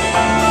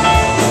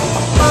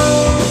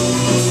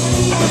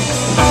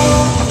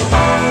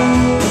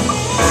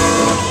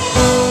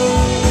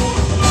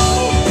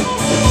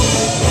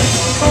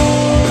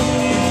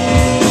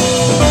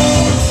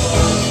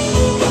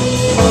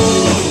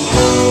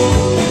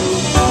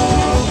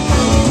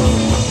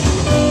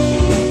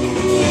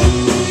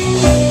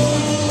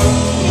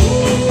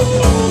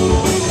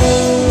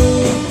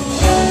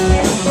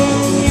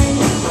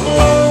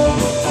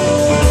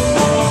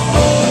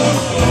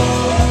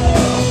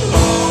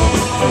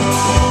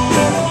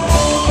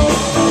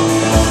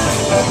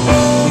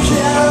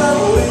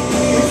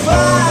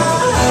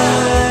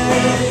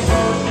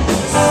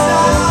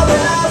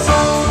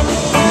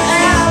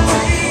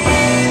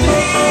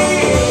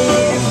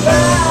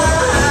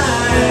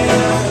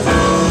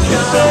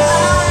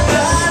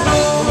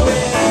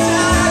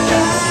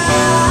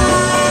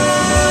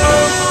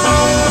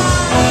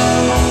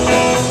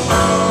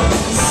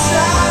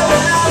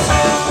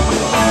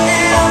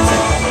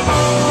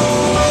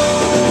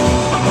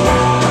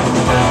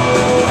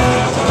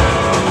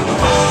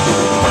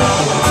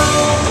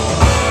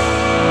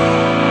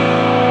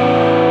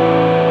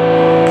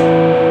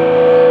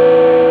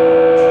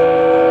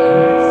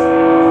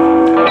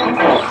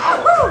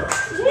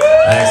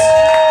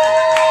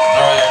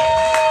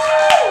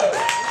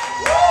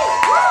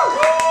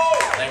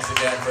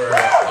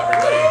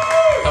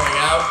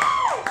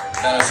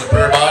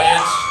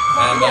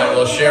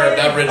 We'll share a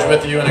beverage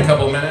with you in a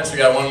couple minutes. We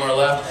got one more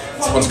left.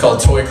 This one's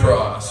called Toy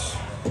Cross.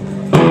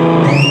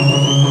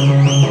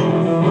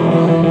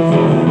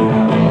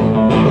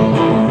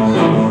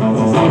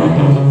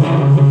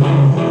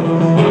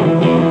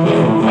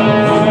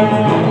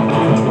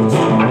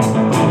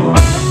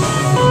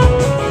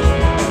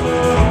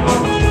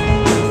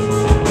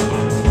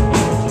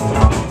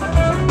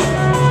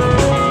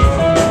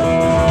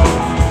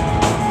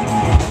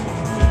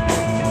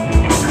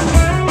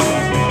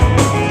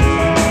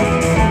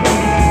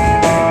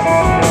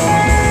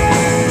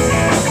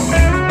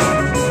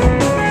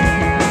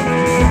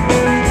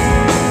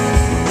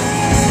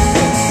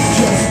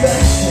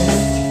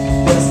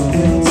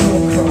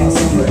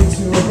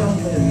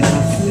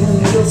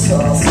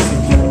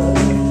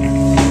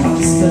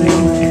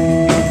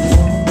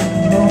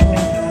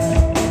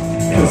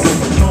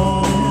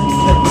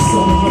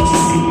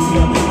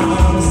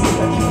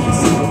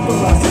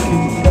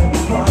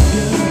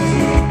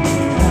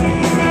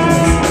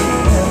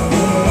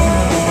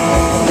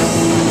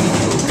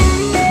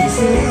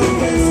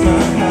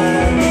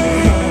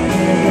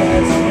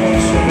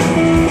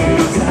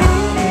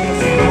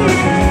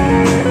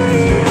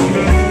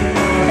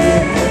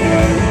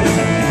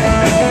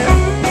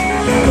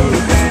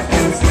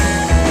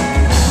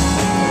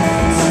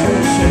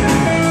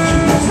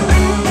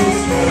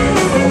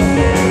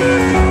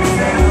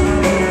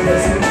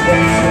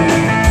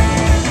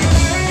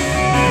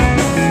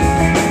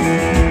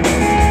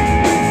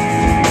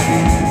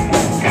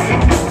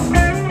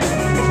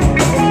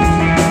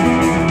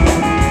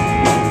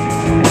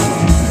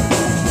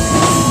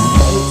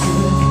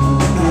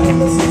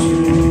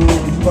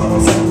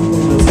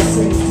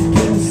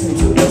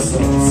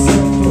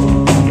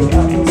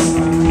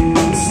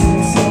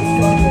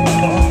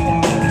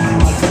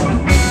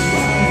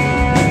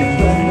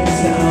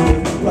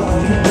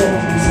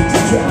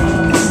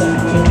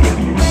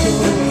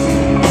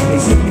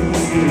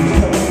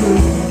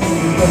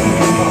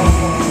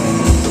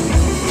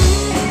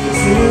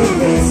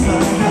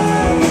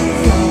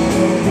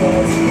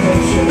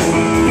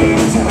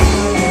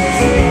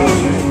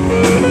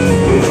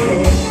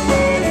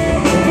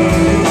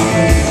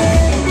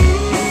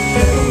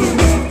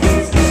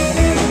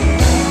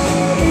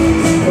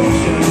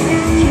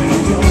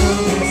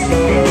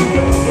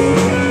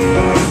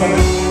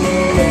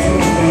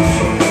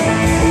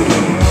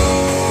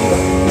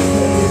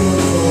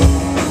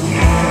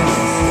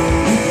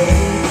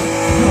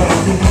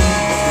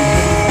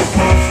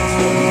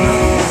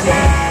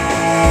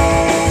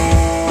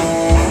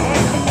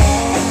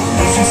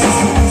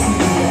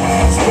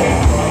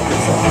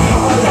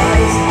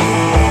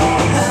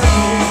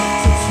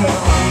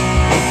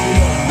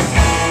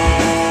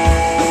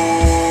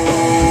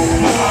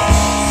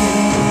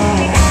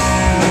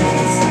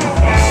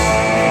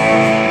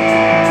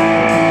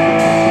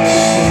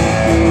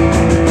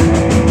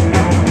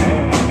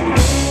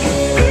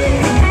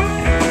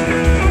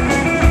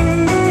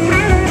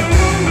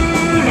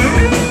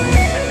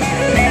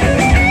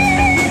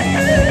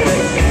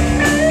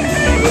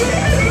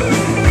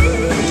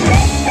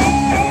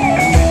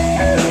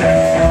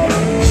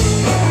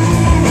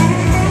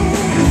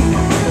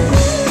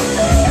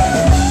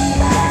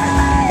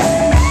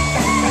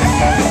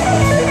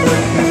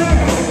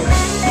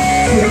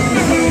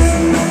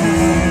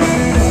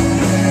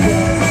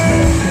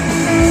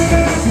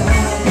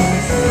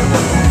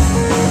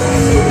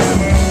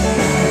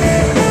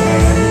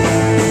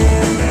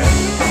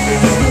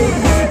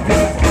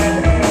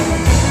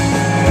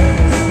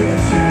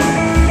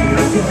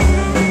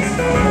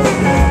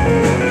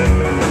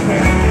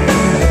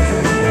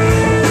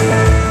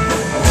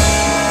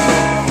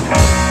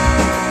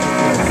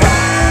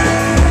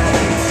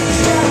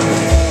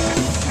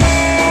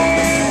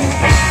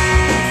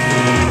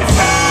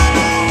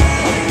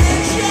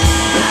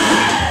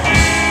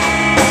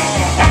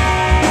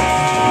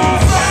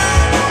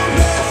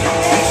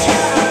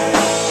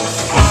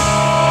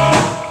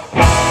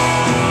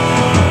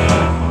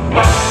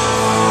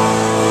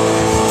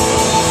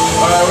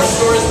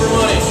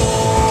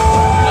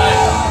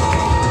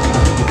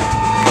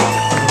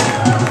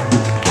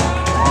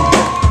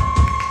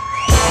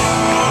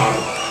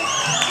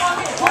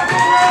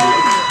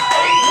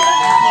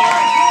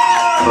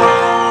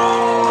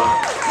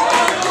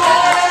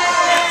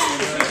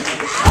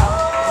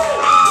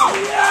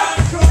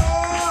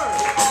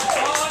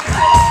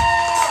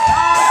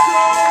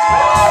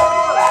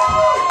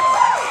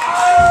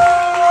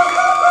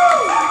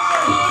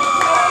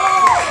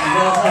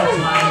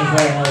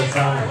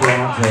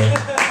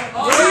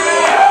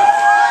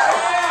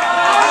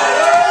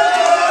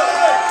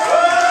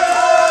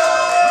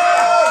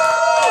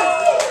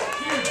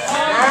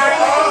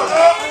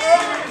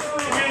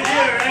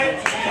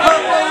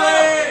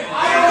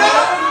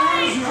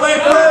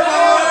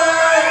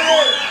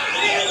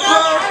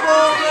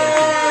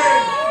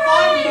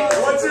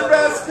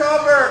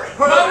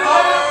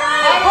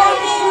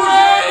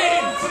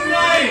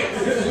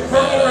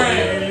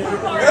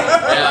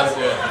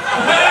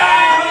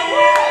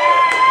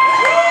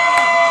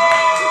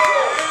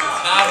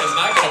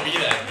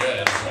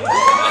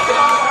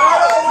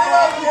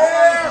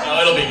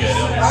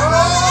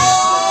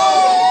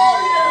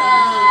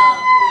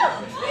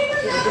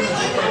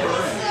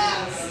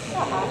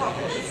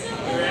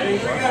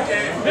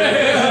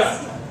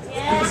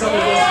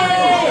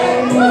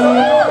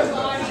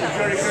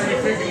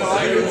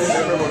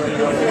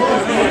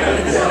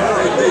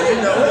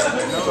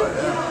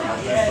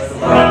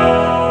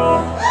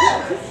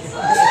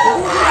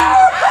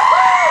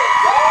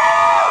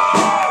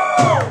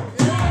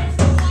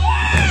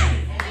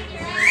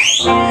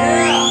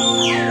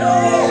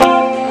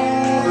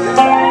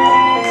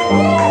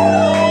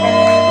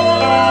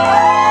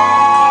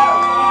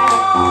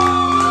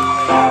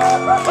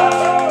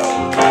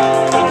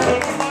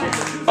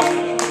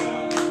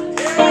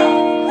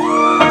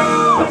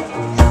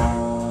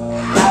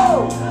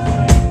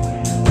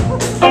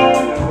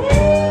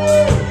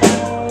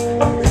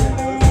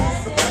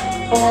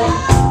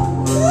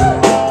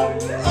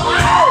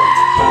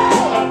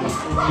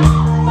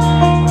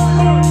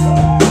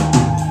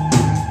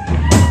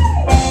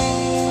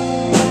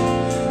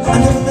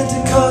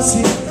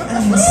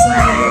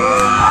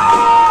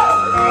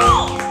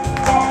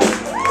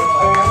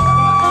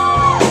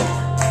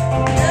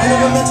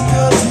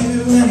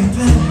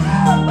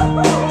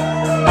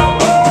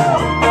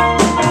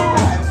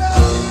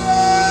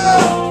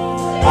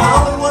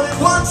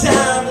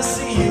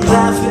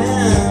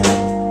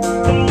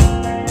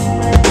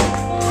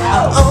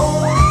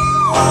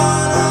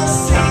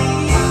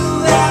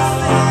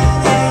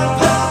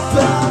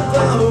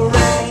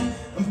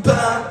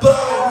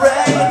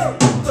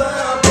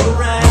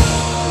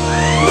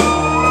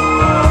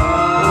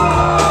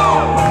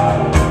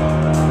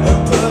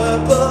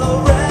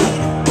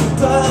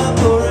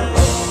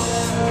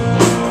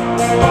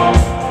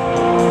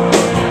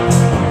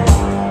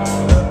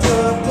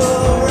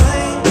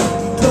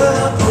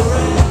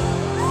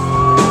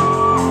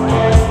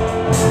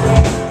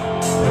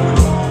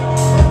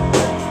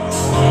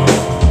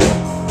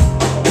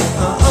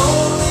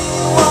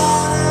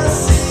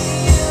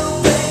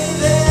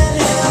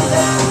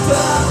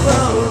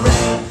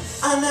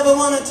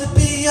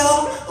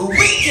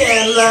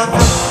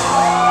 life.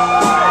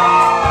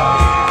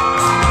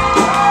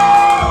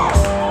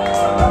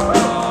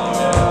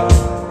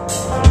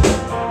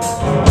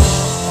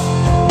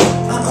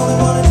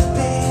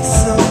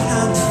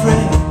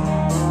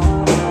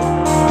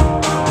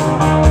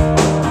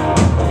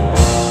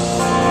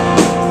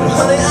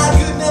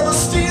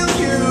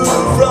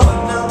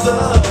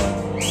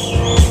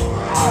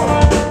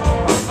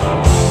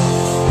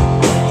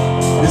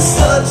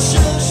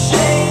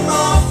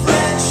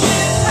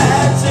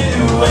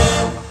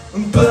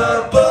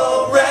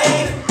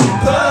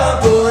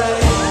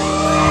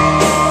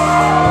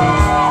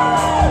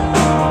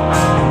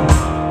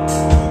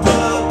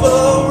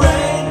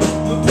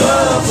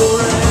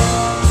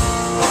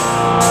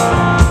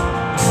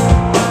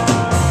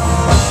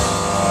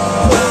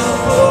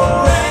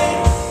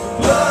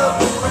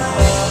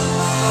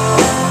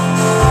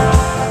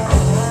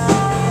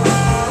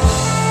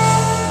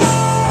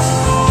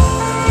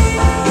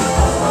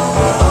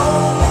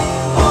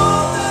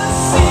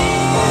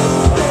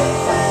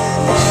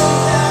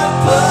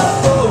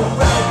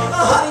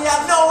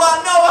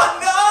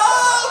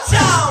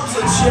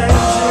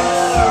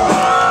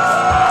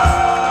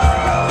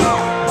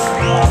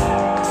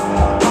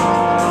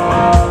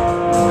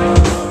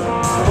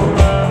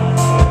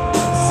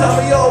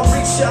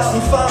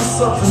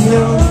 Something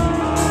new,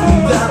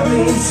 that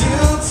means you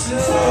too.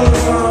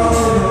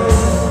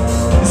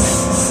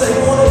 Say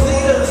you wanna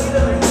lead her,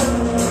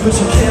 but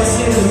you can't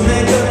seem to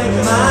make her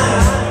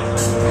mine.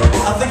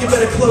 I think you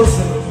better close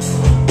it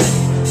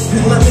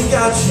and let me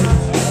guide you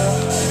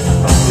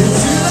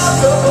into the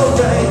purple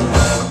rain,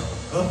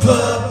 a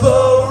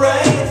purple